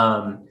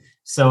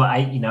 So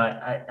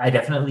I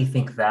definitely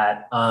think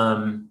that,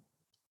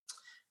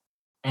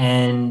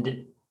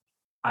 and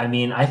I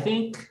mean, I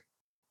think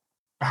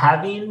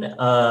having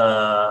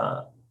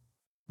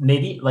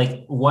maybe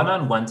like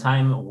one-on-one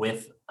time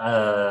with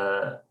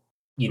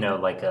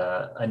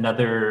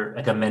another,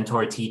 like a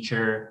mentor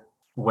teacher,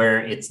 where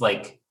it's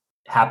like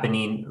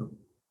happening,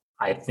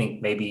 I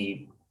think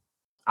maybe,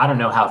 I don't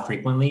know how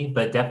frequently,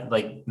 but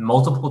definitely like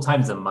multiple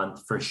times a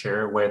month for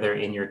sure, where they're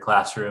in your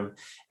classroom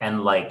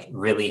and like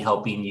really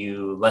helping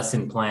you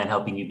lesson plan,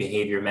 helping you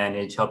behavior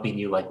manage, helping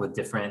you like with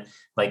different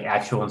like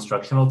actual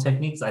instructional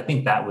techniques. I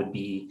think that would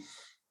be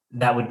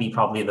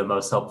probably the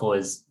most helpful,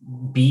 is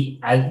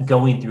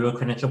going through a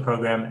credential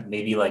program,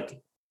 maybe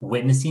like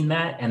witnessing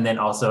that, and then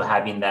also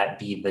having that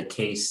be the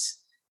case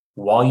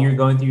while you're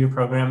going through your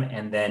program.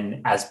 And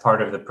then as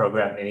part of the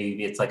program,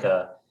 maybe it's like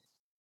a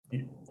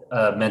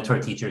mentor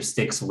teacher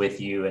sticks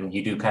with you and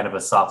you do kind of a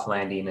soft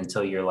landing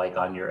until you're like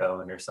on your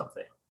own or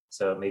something.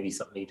 So maybe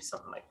something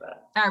like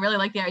that. I really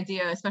like the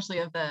idea, especially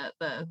of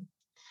the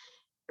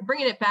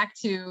bringing it back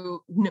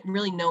to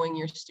really knowing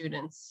your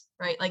students,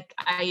 right? Like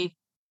I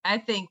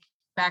think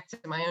back to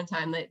my own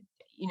time that,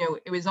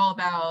 it was all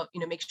about,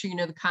 make sure you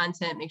know the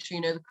content, make sure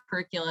you know the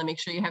curriculum, make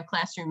sure you have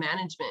classroom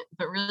management,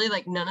 but really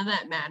like none of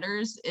that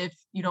matters if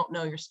you don't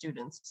know your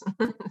students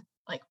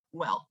like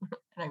well,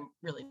 and I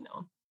really know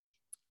them.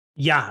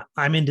 Yeah,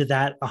 I'm into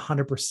that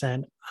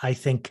 100%. I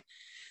think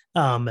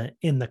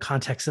in the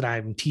context that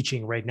I'm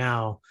teaching right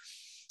now,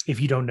 if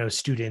you don't know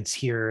students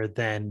here,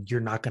 then you're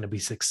not going to be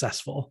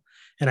successful.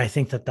 And I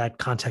think that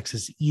context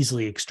is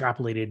easily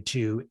extrapolated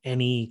to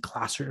any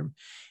classroom.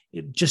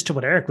 Just to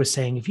what Eric was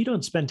saying, if you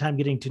don't spend time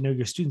getting to know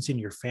your students and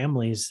your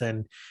families,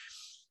 then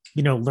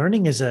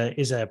learning is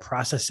a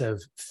process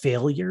of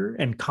failure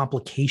and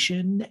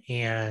complication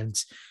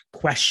and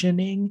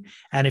questioning.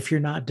 And if you're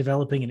not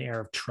developing an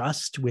air of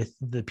trust with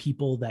the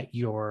people that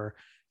you're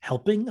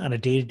helping on a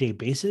day-to-day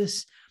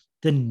basis,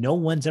 then no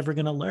one's ever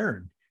going to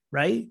learn,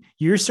 right?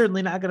 You're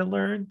certainly not going to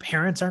learn.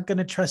 Parents aren't going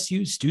to trust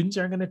you. Students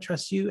aren't going to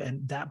trust you.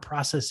 And that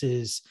process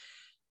is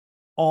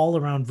all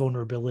around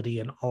vulnerability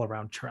and all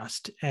around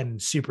trust,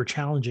 and super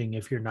challenging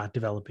if you're not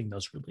developing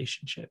those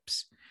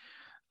relationships.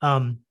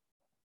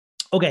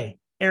 Okay,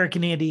 Eric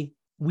and Andy,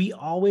 we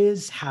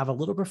always have a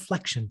little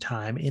reflection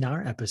time in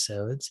our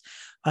episodes,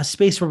 a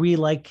space where we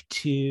like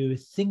to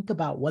think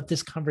about what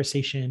this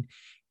conversation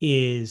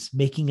is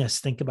making us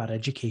think about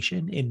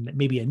education in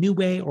maybe a new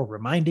way, or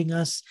reminding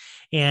us.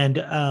 And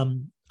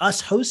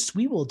us hosts,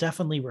 we will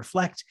definitely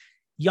reflect.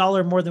 Y'all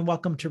are more than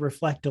welcome to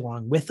reflect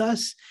along with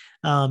us.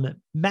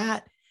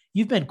 Matt,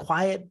 you've been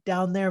quiet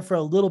down there for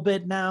a little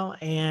bit now,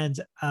 and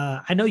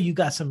I know you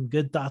got some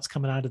good thoughts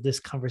coming out of this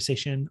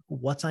conversation.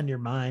 What's on your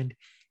mind?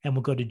 and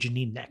we'll go to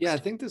Janine next. Yeah, I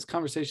think this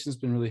conversation has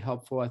been really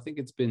helpful. I think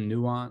it's been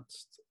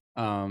nuanced.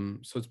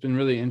 So it's been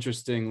really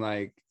interesting.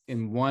 Like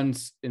in one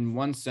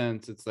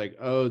sense, it's like,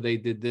 oh, they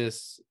did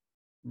this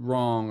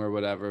wrong or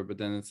whatever, but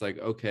then it's like,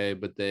 okay,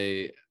 but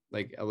they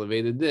like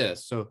elevated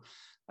this. So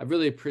I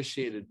really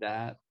appreciated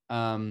that.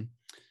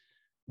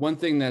 One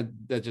thing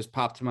that just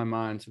popped to my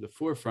mind to the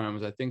forefront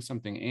was, I think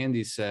something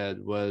Andy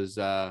said was,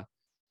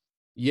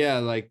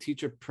 like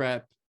teacher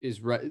prep is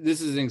right.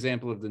 This is an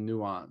example of the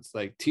nuance.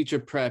 Like teacher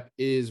prep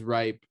is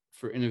ripe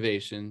for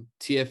innovation.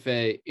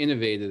 TFA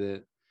innovated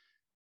it,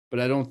 but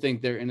I don't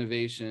think their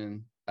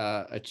innovation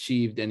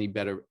achieved any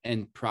better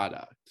end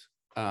product.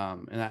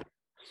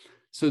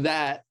 So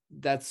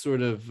that's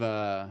sort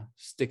of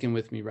sticking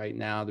with me right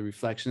now, the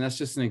reflection. That's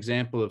just an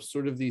example of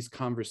sort of these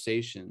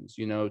conversations,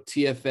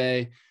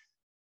 TFA.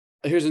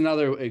 Here's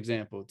another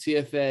example.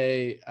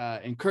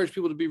 TFA encourage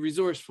people to be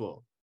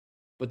resourceful,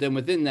 but then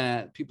within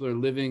that, people are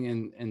living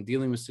and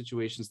dealing with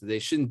situations that they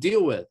shouldn't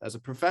deal with as a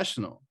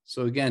professional.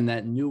 So again,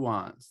 that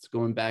nuance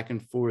going back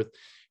and forth,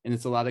 and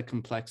it's a lot of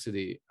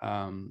complexity.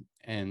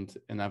 And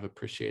I've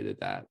appreciated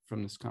that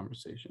from this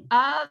conversation.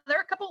 There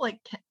are a couple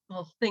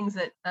things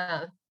that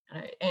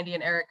Andy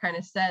and Eric kind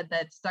of said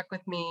that stuck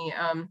with me.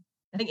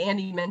 I think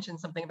Andy mentioned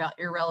something about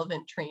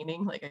irrelevant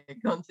training, like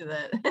going to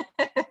the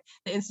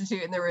the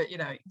institute, and there were,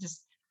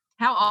 just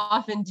how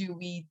often do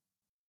we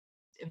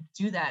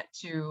do that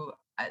to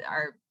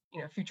our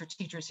future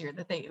teachers here,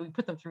 that we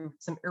put them through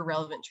some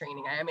irrelevant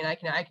training. I mean, I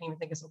can even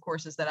think of some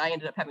courses that I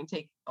ended up having to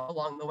take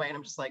along the way, and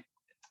I'm just like,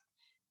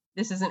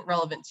 this isn't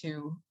relevant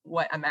to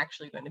what I'm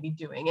actually going to be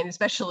doing. And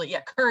especially,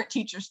 current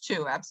teachers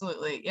too.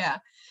 Absolutely. Yeah.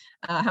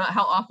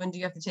 How often do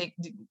you have to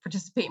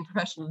participate in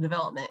professional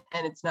development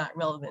and it's not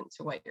relevant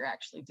to what you're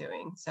actually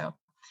doing? So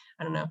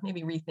I don't know,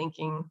 maybe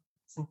rethinking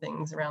some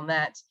things around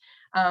that.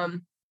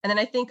 And then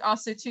I think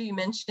also too, you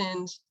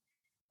mentioned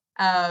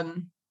a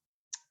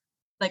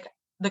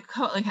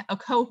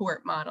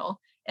cohort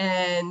model.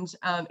 And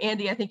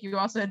Andy, I think you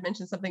also had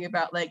mentioned something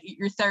about like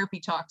your therapy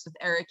talks with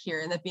Eric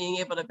here, and that being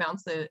able to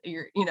bounce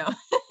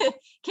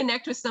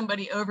connect with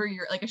somebody over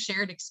a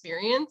shared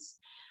experience.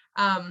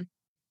 I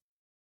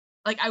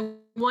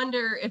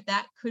wonder if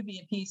that could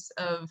be a piece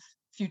of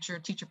future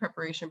teacher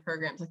preparation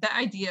programs, like that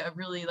idea of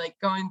really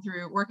going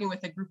through working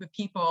with a group of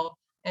people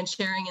and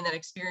sharing in that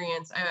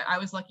experience. I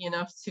was lucky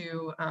enough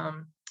to,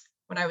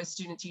 when I was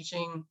student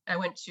teaching, I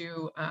went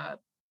to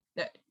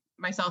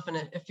myself and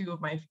a few of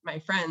my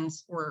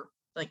friends were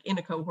in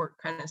a cohort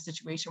kind of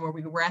situation where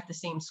we were at the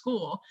same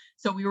school.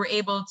 So we were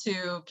able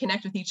to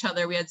connect with each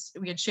other. We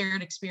had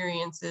shared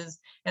experiences,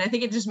 and I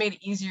think it just made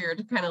it easier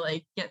to kind of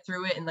get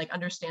through it and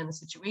understand the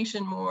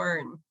situation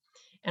more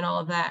and all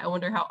of that. I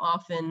wonder how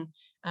often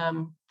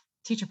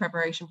teacher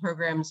preparation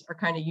programs are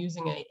kind of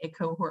using a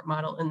cohort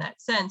model in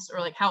that sense,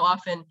 or how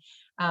often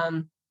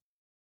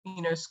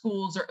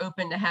schools are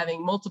open to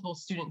having multiple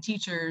student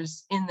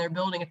teachers in their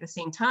building at the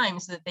same time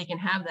so that they can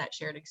have that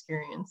shared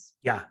experience.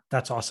 Yeah,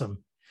 that's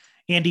awesome.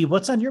 Andy,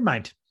 what's on your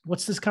mind?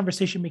 What's this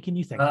conversation making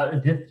you think?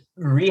 Just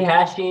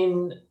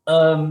rehashing,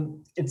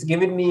 it's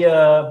giving me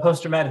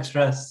post-traumatic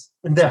stress.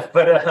 No,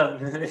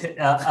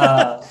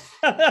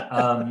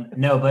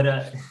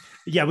 but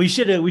yeah, we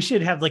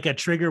should have a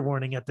trigger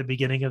warning at the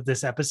beginning of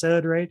this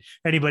episode, right?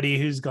 Anybody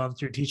who's gone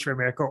through Teach for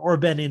America or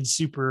been in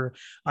super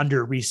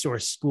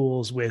under-resourced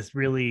schools with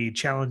really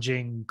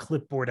challenging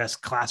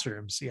clipboard-esque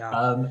classrooms.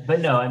 Yeah. But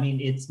no, I mean,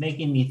 it's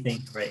making me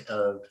think, right,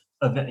 of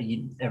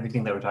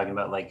everything that we're talking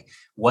about,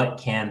 what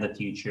can the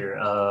future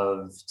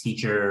of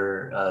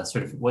teacher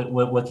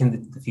what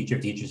can the future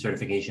of teacher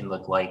certification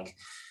look like?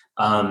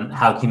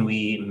 How can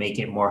we make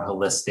it more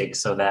holistic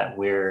so that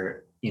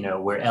we're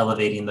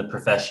elevating the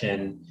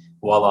profession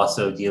while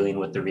also dealing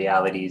with the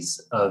realities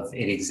of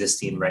it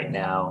existing right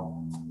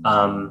now?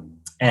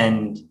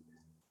 And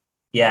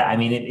yeah, I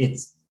mean,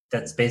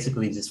 that's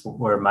basically just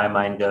where my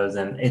mind goes.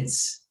 And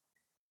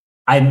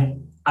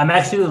I'm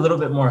actually a little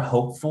bit more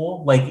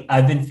hopeful.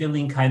 I've been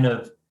feeling kind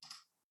of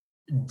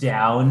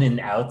down and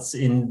outs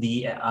in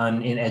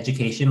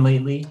education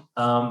lately.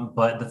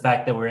 But the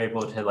fact that we're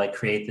able to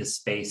create this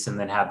space and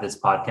then have this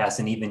podcast,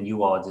 and even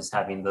you all just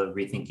having the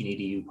Rethinking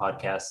EDU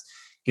podcast,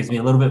 gives me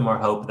a little bit more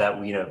hope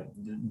that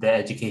the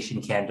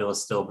education candle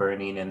is still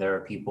burning, and there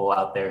are people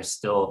out there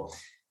still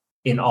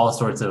in all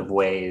sorts of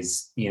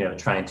ways,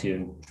 trying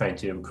to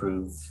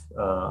improve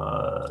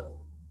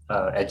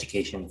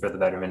education for the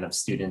betterment of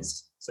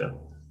students.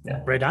 So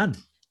yeah. Right on.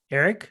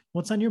 Eric,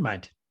 what's on your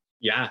mind?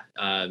 Yeah,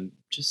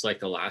 just like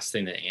the last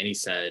thing that Annie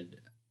said,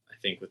 I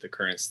think with the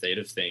current state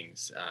of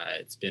things,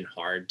 it's been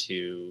hard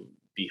to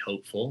be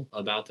hopeful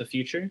about the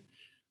future.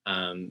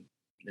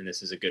 And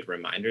this is a good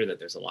reminder that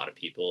there's a lot of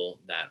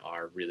people that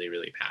are really,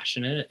 really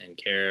passionate and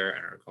care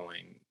and are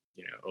going,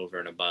 over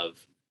and above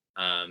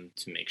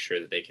to make sure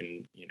that they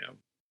can,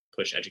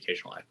 push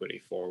educational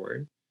equity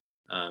forward.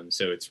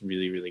 So it's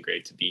really, really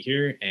great to be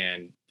here.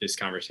 And this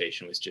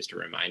conversation was just a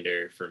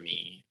reminder for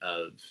me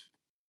of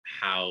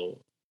how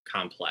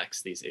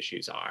complex these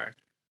issues are.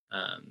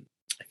 I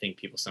think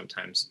people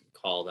sometimes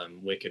call them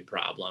wicked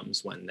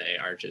problems when they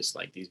are just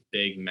like these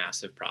big,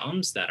 massive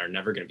problems that are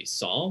never going to be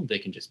solved. They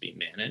can just be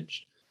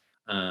managed.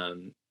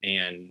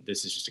 And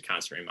this is just a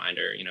constant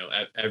reminder, you know,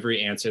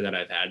 every answer that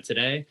I've had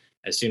today,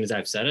 as soon as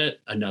I've said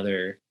it,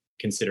 another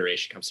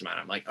consideration comes to mind.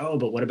 I'm like, oh,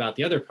 but what about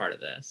the other part of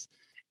this?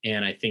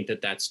 And I think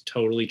that that's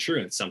totally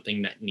true. And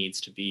something that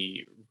needs to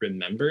be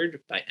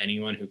remembered by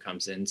anyone who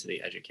comes into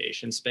the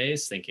education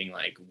space thinking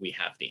like we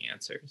have the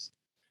answers.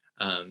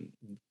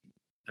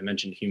 I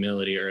mentioned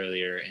humility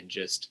earlier, and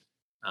just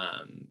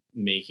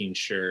making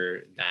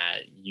sure that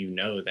you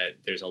know that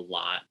there's a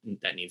lot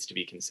that needs to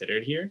be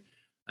considered here.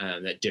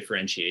 That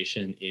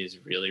differentiation is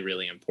really,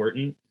 really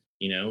important,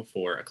 you know,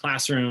 for a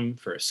classroom,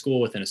 for a school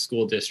within a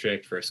school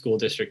district, for a school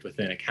district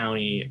within a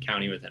county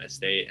within a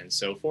state, and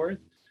so forth.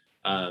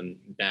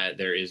 That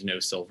there is no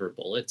silver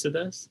bullet to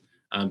this,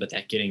 but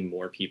that getting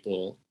more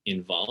people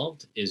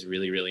involved is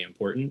really, really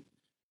important.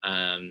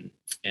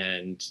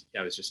 And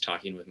I was just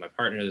talking with my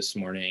partner this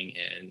morning,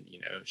 and, you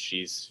know,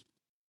 she's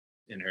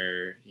in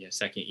her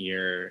second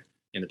year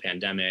in the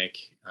pandemic,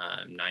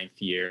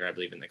 ninth year, I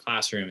believe, in the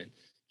classroom. And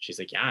she's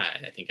like, yeah,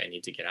 I think I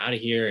need to get out of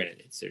here. And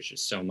there's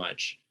just so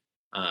much,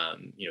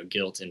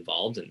 guilt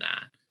involved in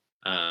that.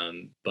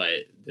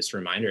 But this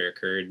reminder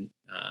occurred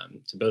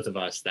to both of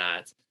us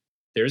that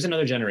there's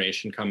another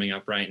generation coming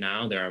up right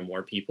now. There are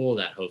more people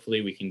that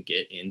hopefully we can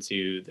get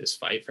into this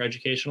fight for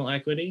educational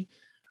equity.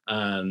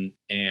 And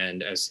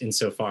as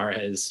insofar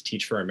as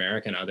Teach for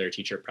America and other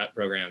teacher prep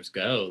programs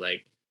go,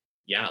 like,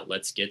 yeah,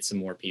 let's get some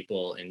more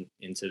people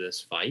into this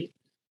fight,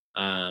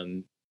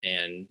 and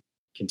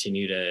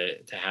continue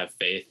to have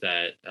faith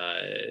that,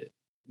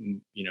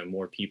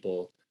 more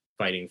people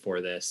fighting for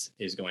this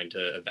is going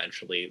to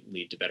eventually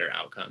lead to better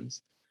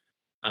outcomes.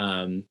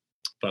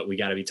 But we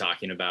got to be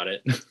talking about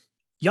it.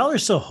 Y'all are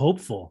so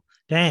hopeful.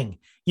 Dang.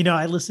 You know,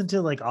 I listened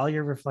to like all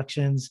your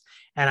reflections,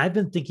 and I've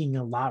been thinking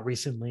a lot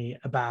recently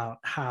about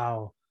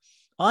how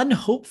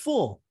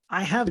unhopeful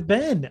I have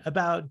been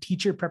about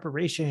teacher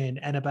preparation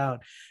and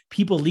about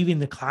people leaving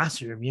the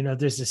classroom. You know,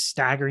 there's a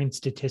staggering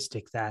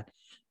statistic that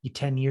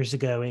 10 years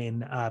ago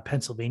in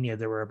Pennsylvania,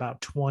 there were about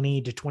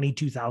 20 to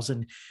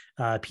 22,000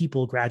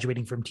 people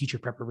graduating from teacher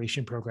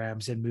preparation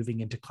programs and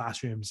moving into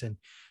classrooms. And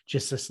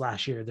just this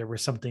last year, there were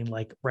something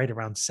like right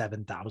around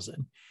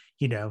 7,000,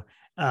 you know,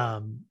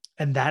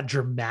 and that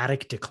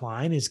dramatic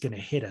decline is going to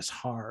hit us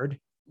hard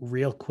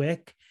real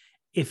quick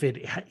if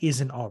it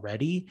isn't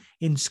already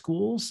in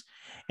schools.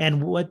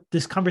 And what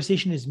this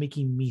conversation is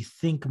making me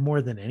think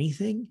more than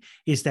anything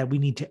is that we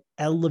need to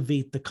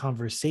elevate the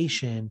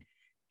conversation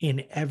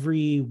in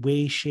every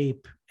way,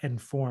 shape, and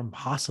form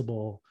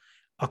possible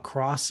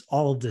across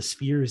all of the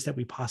spheres that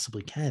we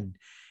possibly can,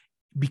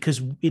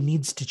 because it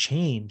needs to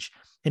change,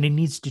 and it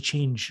needs to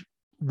change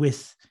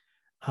with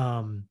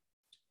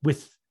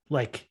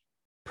like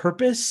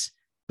purpose,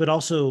 but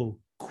also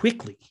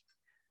quickly,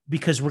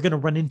 because we're going to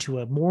run into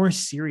a more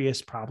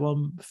serious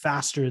problem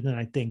faster than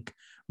I think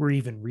we're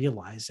even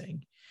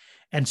realizing.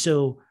 And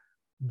so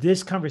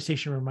this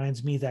conversation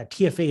reminds me that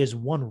TFA is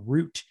one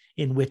route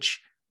in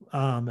which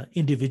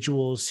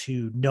individuals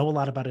who know a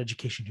lot about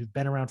education, who've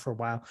been around for a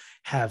while,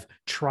 have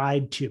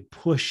tried to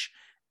push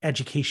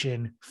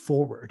education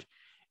forward.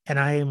 And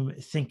I am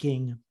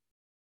thinking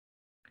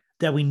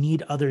that we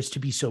need others to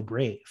be so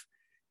brave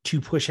to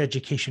push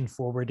education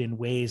forward in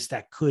ways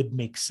that could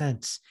make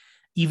sense,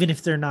 even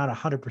if they're not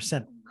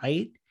 100%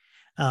 right.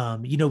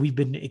 We've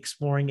been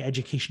exploring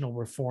educational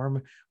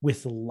reform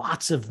with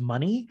lots of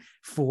money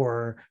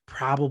for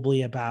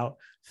probably about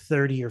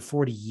 30 or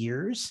 40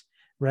 years,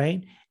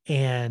 right?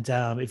 And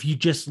if you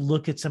just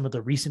look at some of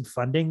the recent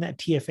funding that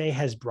TFA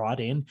has brought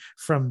in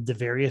from the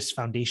various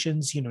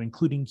foundations,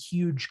 including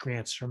huge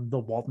grants from the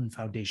Walton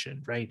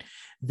Foundation, right?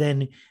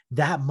 Then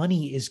that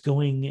money is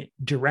going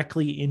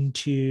directly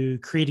into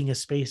creating a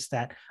space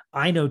that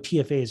I know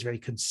TFA is very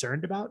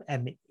concerned about,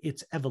 and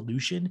its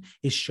evolution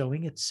is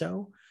showing it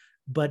so.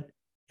 But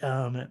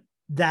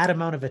that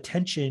amount of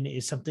attention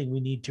is something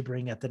we need to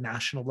bring at the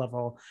national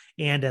level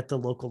and at the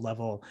local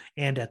level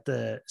and at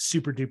the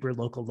super duper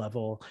local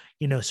level,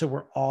 so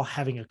we're all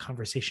having a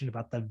conversation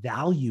about the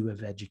value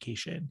of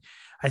education.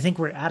 I think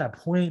we're at a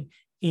point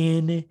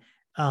in,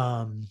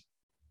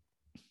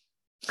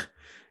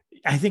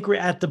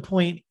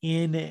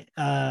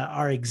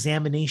 our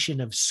examination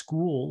of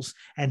schools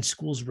and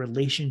schools'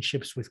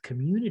 relationships with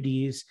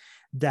communities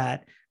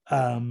that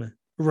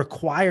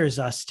requires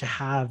us to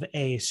have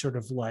a sort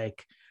of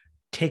like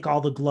take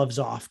all the gloves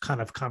off kind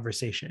of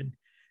conversation.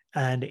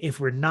 And if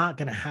we're not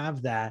going to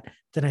have that,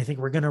 then I think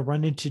we're going to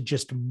run into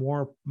just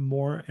more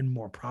and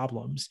more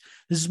problems.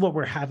 This is what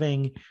we're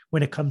having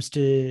when it comes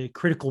to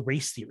critical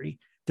race theory.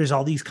 There's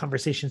all these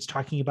conversations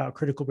talking about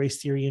critical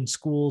race theory in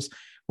schools,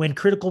 when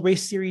critical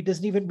race theory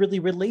doesn't even really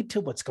relate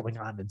to what's going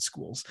on in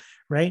schools,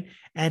 right?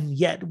 And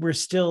yet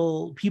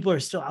people are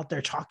still out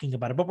there talking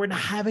about it, but we're not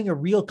having a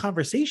real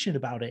conversation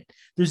about it.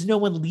 There's no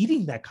one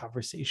leading that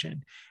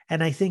conversation.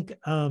 And I think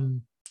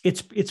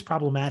it's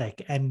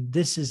problematic. And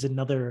this is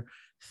another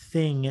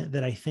thing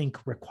that I think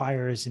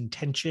requires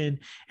intention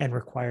and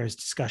requires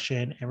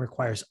discussion and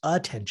requires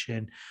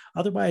attention.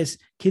 Otherwise,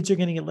 kids are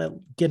going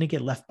to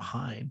get left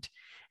behind.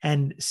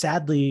 And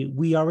sadly,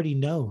 we already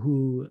know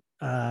who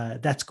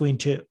that's going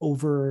to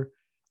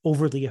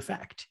overly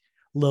affect.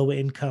 Low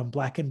income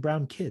Black and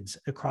brown kids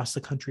across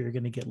the country are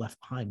going to get left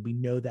behind. We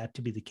know that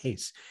to be the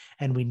case.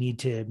 And we need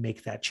to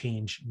make that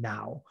change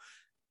now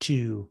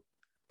to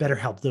better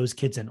help those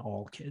kids and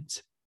all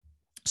kids.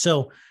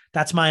 So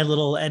that's my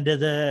little end of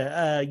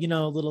the,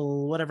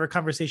 little whatever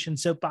conversation,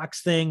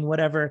 soapbox thing,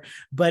 whatever,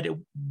 but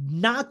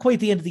not quite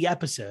the end of the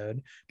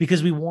episode,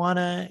 because we want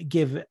to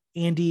give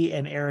Andy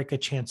and Eric a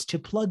chance to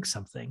plug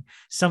something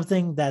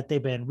that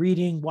they've been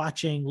reading,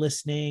 watching,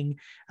 listening,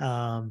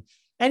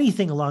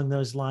 anything along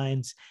those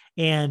lines.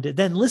 And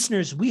then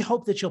listeners, we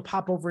hope that you'll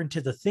pop over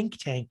into the think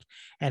tank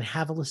and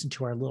have a listen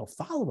to our little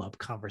follow-up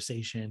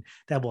conversation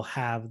that we'll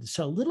have.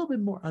 So a little bit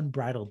more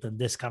unbridled than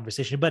this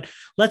conversation, but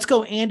let's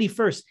go Andy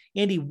first.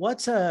 Andy,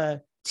 what's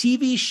a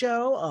TV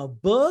show, a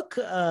book,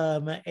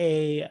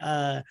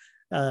 a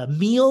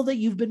meal that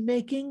you've been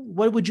making?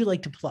 What would you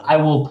like to plug? I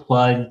will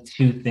plug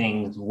two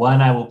things.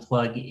 One I will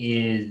plug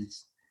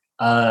is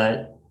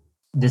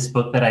this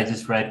book that I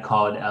just read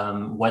called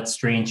What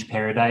Strange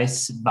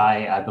Paradise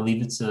by, I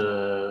believe it's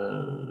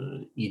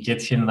a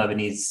Egyptian,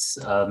 Lebanese,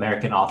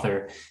 American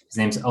author. His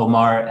name's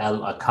Omar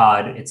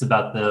El-Akkad. It's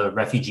about the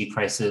refugee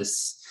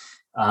crisis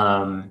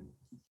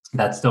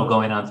that's still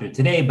going on through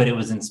today, but it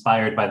was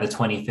inspired by the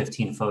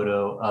 2015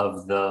 photo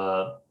of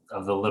the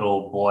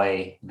little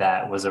boy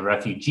that was a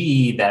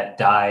refugee that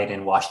died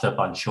and washed up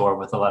on shore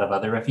with a lot of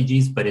other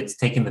refugees. But it's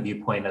taken the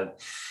viewpoint of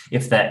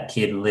if that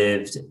kid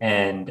lived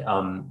and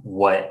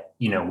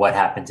what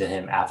happened to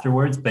him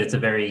afterwards. But it's a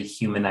very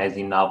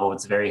humanizing novel.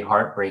 It's very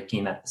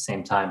heartbreaking at the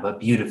same time, but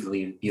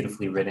beautifully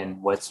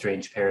written. What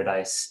Strange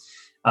Paradise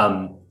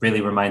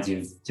really reminds you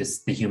of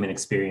just the human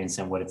experience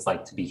and what it's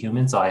like to be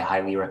human. So I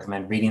highly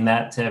recommend reading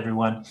that to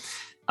everyone.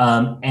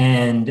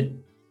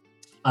 And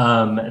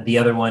the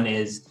other one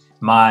is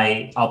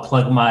I'll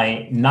plug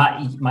my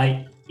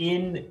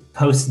in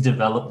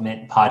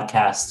post-development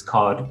podcast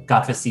called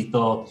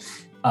Cafecito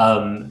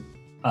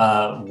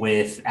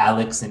with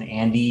Alex and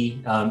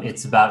Andy.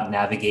 It's about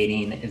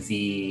navigating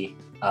the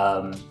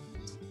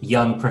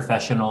young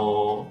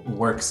professional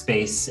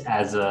workspace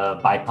as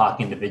a BIPOC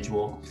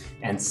individual.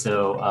 And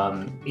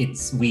so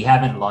we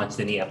haven't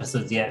launched any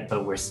episodes yet,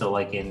 but we're still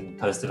in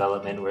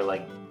post-development.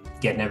 We're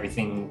getting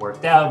everything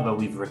worked out, but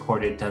we've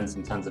recorded tons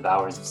and tons of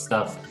hours of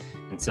stuff.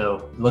 And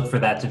so look for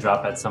that to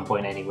drop at some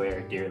point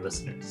anywhere, dear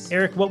listeners.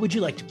 Eric, what would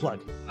you like to plug?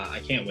 I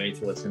can't wait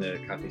to listen to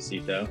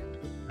Cafecito.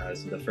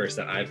 This is the first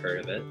that I've heard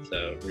of it.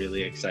 So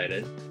really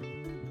excited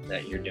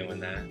that you're doing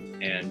that.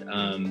 And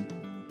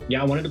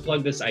I wanted to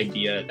plug this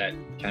idea that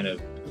kind of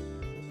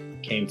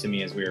came to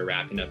me as we were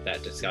wrapping up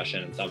that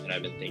discussion, and something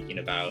I've been thinking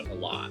about a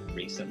lot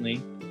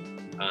recently.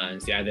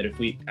 It's the idea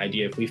that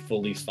if we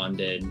fully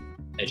funded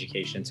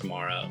education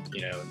tomorrow,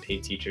 and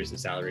paid teachers the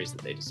salaries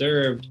that they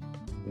deserved,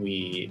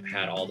 we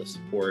had all the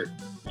support,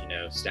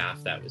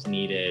 staff that was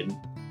needed,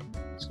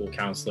 school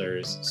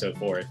counselors, so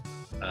forth,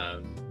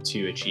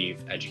 to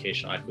achieve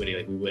educational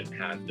equity. We wouldn't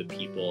have the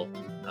people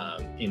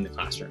in the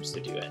classrooms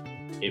to do it.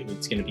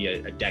 It's going to be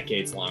a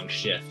decades-long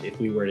shift if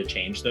we were to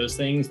change those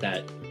things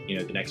that,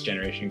 the next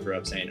generation grew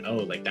up saying,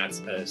 oh,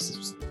 that's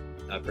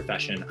a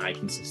profession I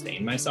can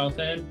sustain myself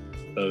in,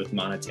 both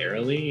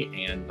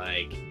monetarily and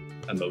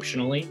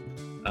emotionally.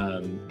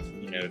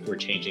 If we're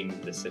changing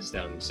the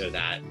system so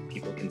that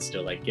people can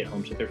still get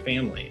home to their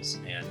families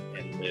and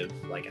live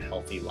a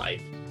healthy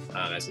life,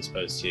 as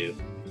opposed to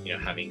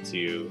having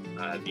to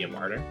be a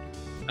martyr,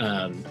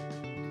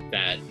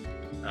 that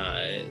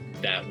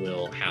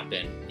will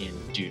happen in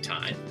due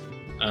time.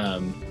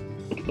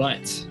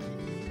 But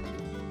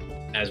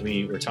as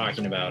we were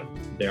talking about,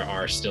 there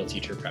are still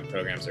teacher prep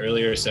programs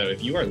earlier. So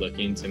if you are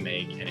looking to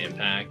make an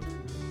impact,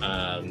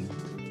 and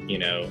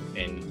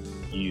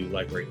you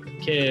like working with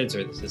kids,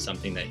 or this is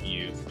something that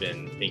you've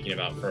been thinking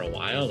about for a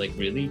while,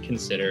 really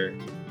consider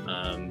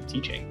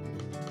teaching.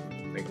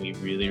 We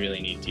really,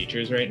 really need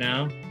teachers right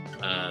now.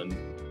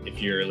 If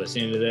you're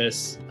listening to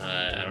this,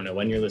 I don't know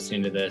when you're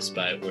listening to this,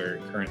 but we're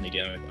currently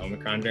dealing with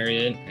Omicron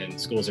variant, and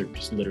schools are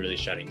just literally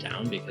shutting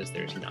down because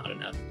there's not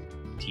enough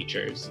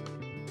teachers.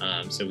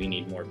 So we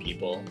need more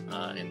people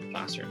in the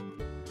classroom.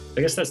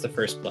 I guess that's the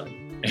first plug.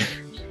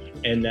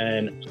 And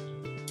then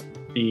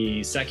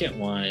the second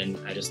one,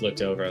 I just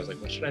looked over, I was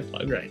like, what should I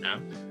plug right now?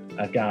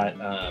 I've got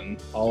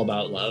All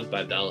About Love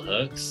by Bell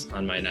Hooks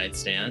on my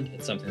nightstand.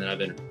 It's something that I've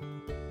been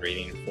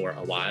reading for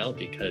a while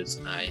because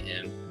I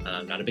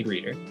am not a big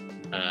reader.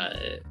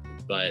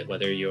 But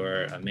whether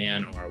you're a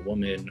man or a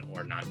woman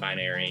or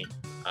non-binary,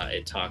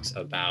 it talks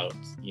about,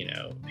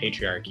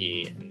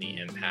 patriarchy and the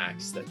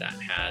impacts that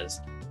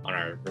has on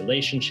our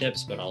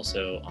relationships, but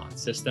also on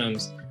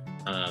systems.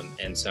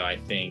 And so I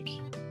think,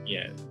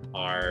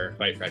 our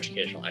fight for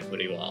educational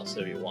equity will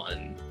also be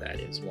one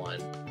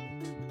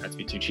not to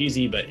be too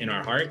cheesy, but in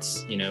our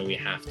hearts, we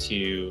have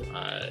to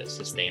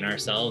sustain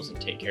ourselves and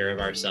take care of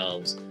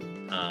ourselves,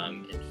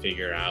 and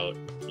figure out,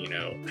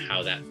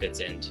 how that fits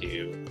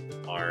into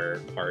our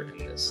part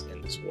in this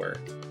work.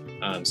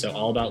 So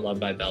All About Love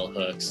by Bell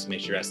Hooks, may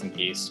she rest in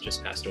peace,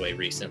 just passed away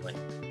recently.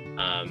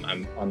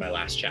 I'm on my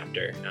last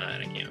chapter, and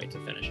I can't wait to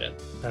finish it.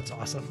 That's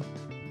awesome.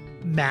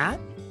 Matt,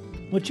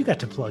 what you got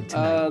to plug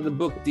tonight? The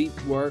book Deep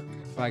Work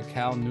by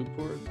Cal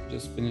Newport.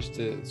 Just finished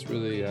it. It's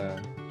really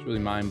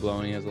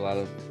mind-blowing. He has a lot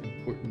of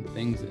important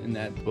things in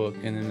that book.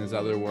 And in his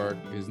other work,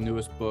 his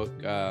newest book,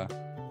 A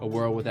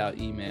World Without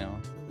Email,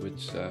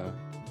 which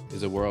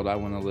is a world I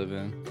want to live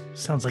in.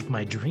 Sounds like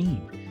my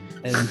dream.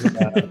 And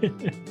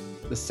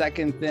the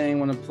second thing I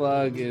want to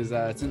plug is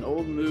it's an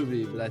old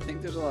movie, but I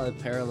think there's a lot of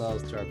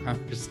parallels to our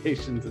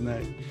conversation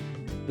tonight.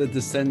 The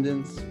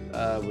Descendants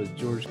with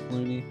George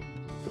Clooney.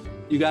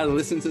 You got to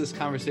listen to this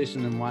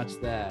conversation and watch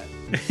that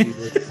and see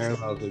those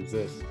parallels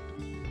exist.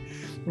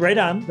 Right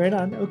on.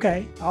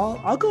 Okay,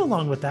 I'll go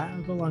along with that.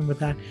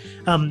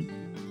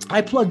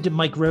 I plugged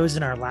Mike Rose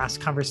in our last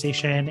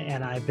conversation,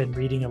 and I've been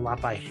reading a lot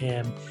by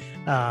him.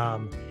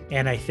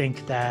 And I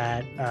think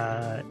that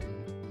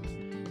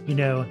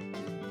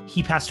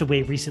he passed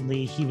away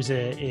recently. He was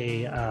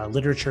a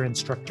literature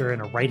instructor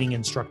and a writing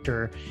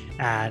instructor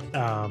at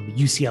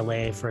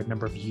UCLA for a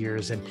number of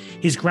years. And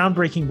his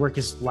groundbreaking work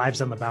is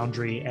Lives on the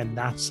Boundary. And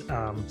that's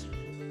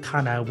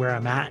kind of where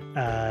I'm at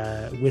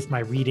with my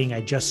reading.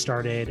 I just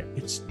started.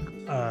 It's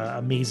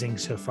amazing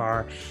so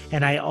far.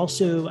 And I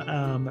also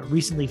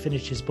recently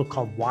finished his book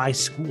called Why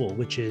School,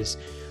 which is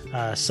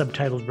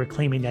subtitled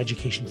Reclaiming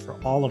Education for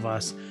All of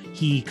Us.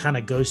 He kind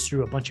of goes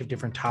through a bunch of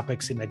different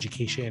topics in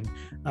education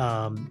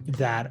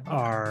that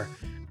are,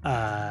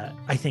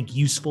 I think,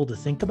 useful to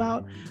think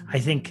about. I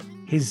think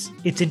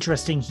it's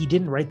interesting. He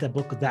didn't write the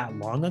book that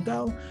long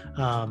ago.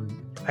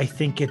 I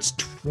think it's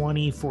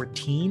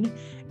 2014.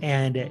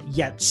 And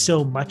yet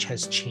so much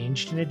has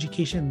changed in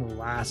education in the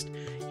last,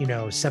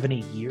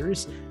 7-8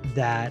 years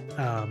that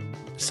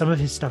some of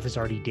his stuff is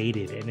already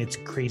dated, and it's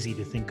crazy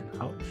to think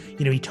about.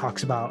 He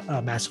talks about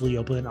massively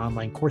open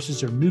online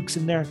courses or MOOCs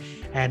in there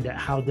and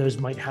how those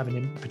might have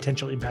a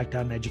potential impact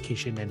on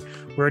education. And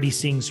we're already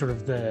seeing sort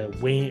of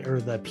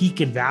the peak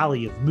and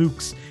valley of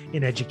MOOCs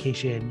in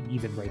education,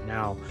 even right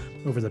now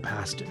over the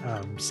past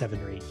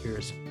 7 or 8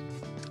 years.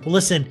 Well,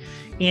 listen,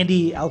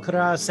 Andy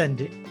Alcaraz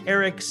and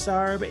Eric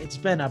Sarb, it's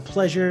been a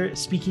pleasure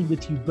speaking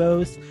with you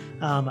both.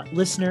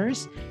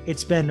 Listeners,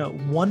 it's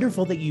been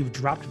wonderful that you've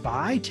dropped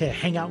by to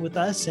hang out with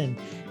us and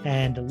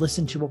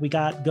listen to what we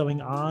got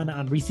going on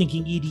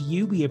Rethinking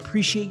EDU. We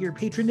appreciate your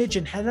patronage,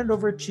 and head on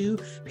over to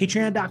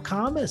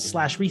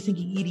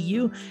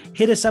patreon.com/rethinkingedu.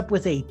 Hit us up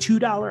with a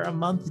 $2 a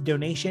month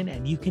donation,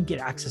 and you can get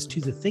access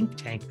to the Think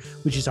Tank,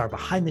 which is our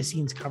behind the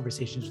scenes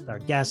conversations with our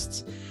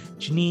guests.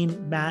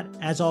 Janine, Matt,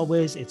 as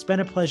always, it's been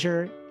a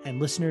pleasure. And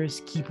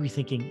listeners, keep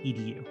rethinking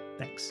EDU.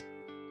 Thanks.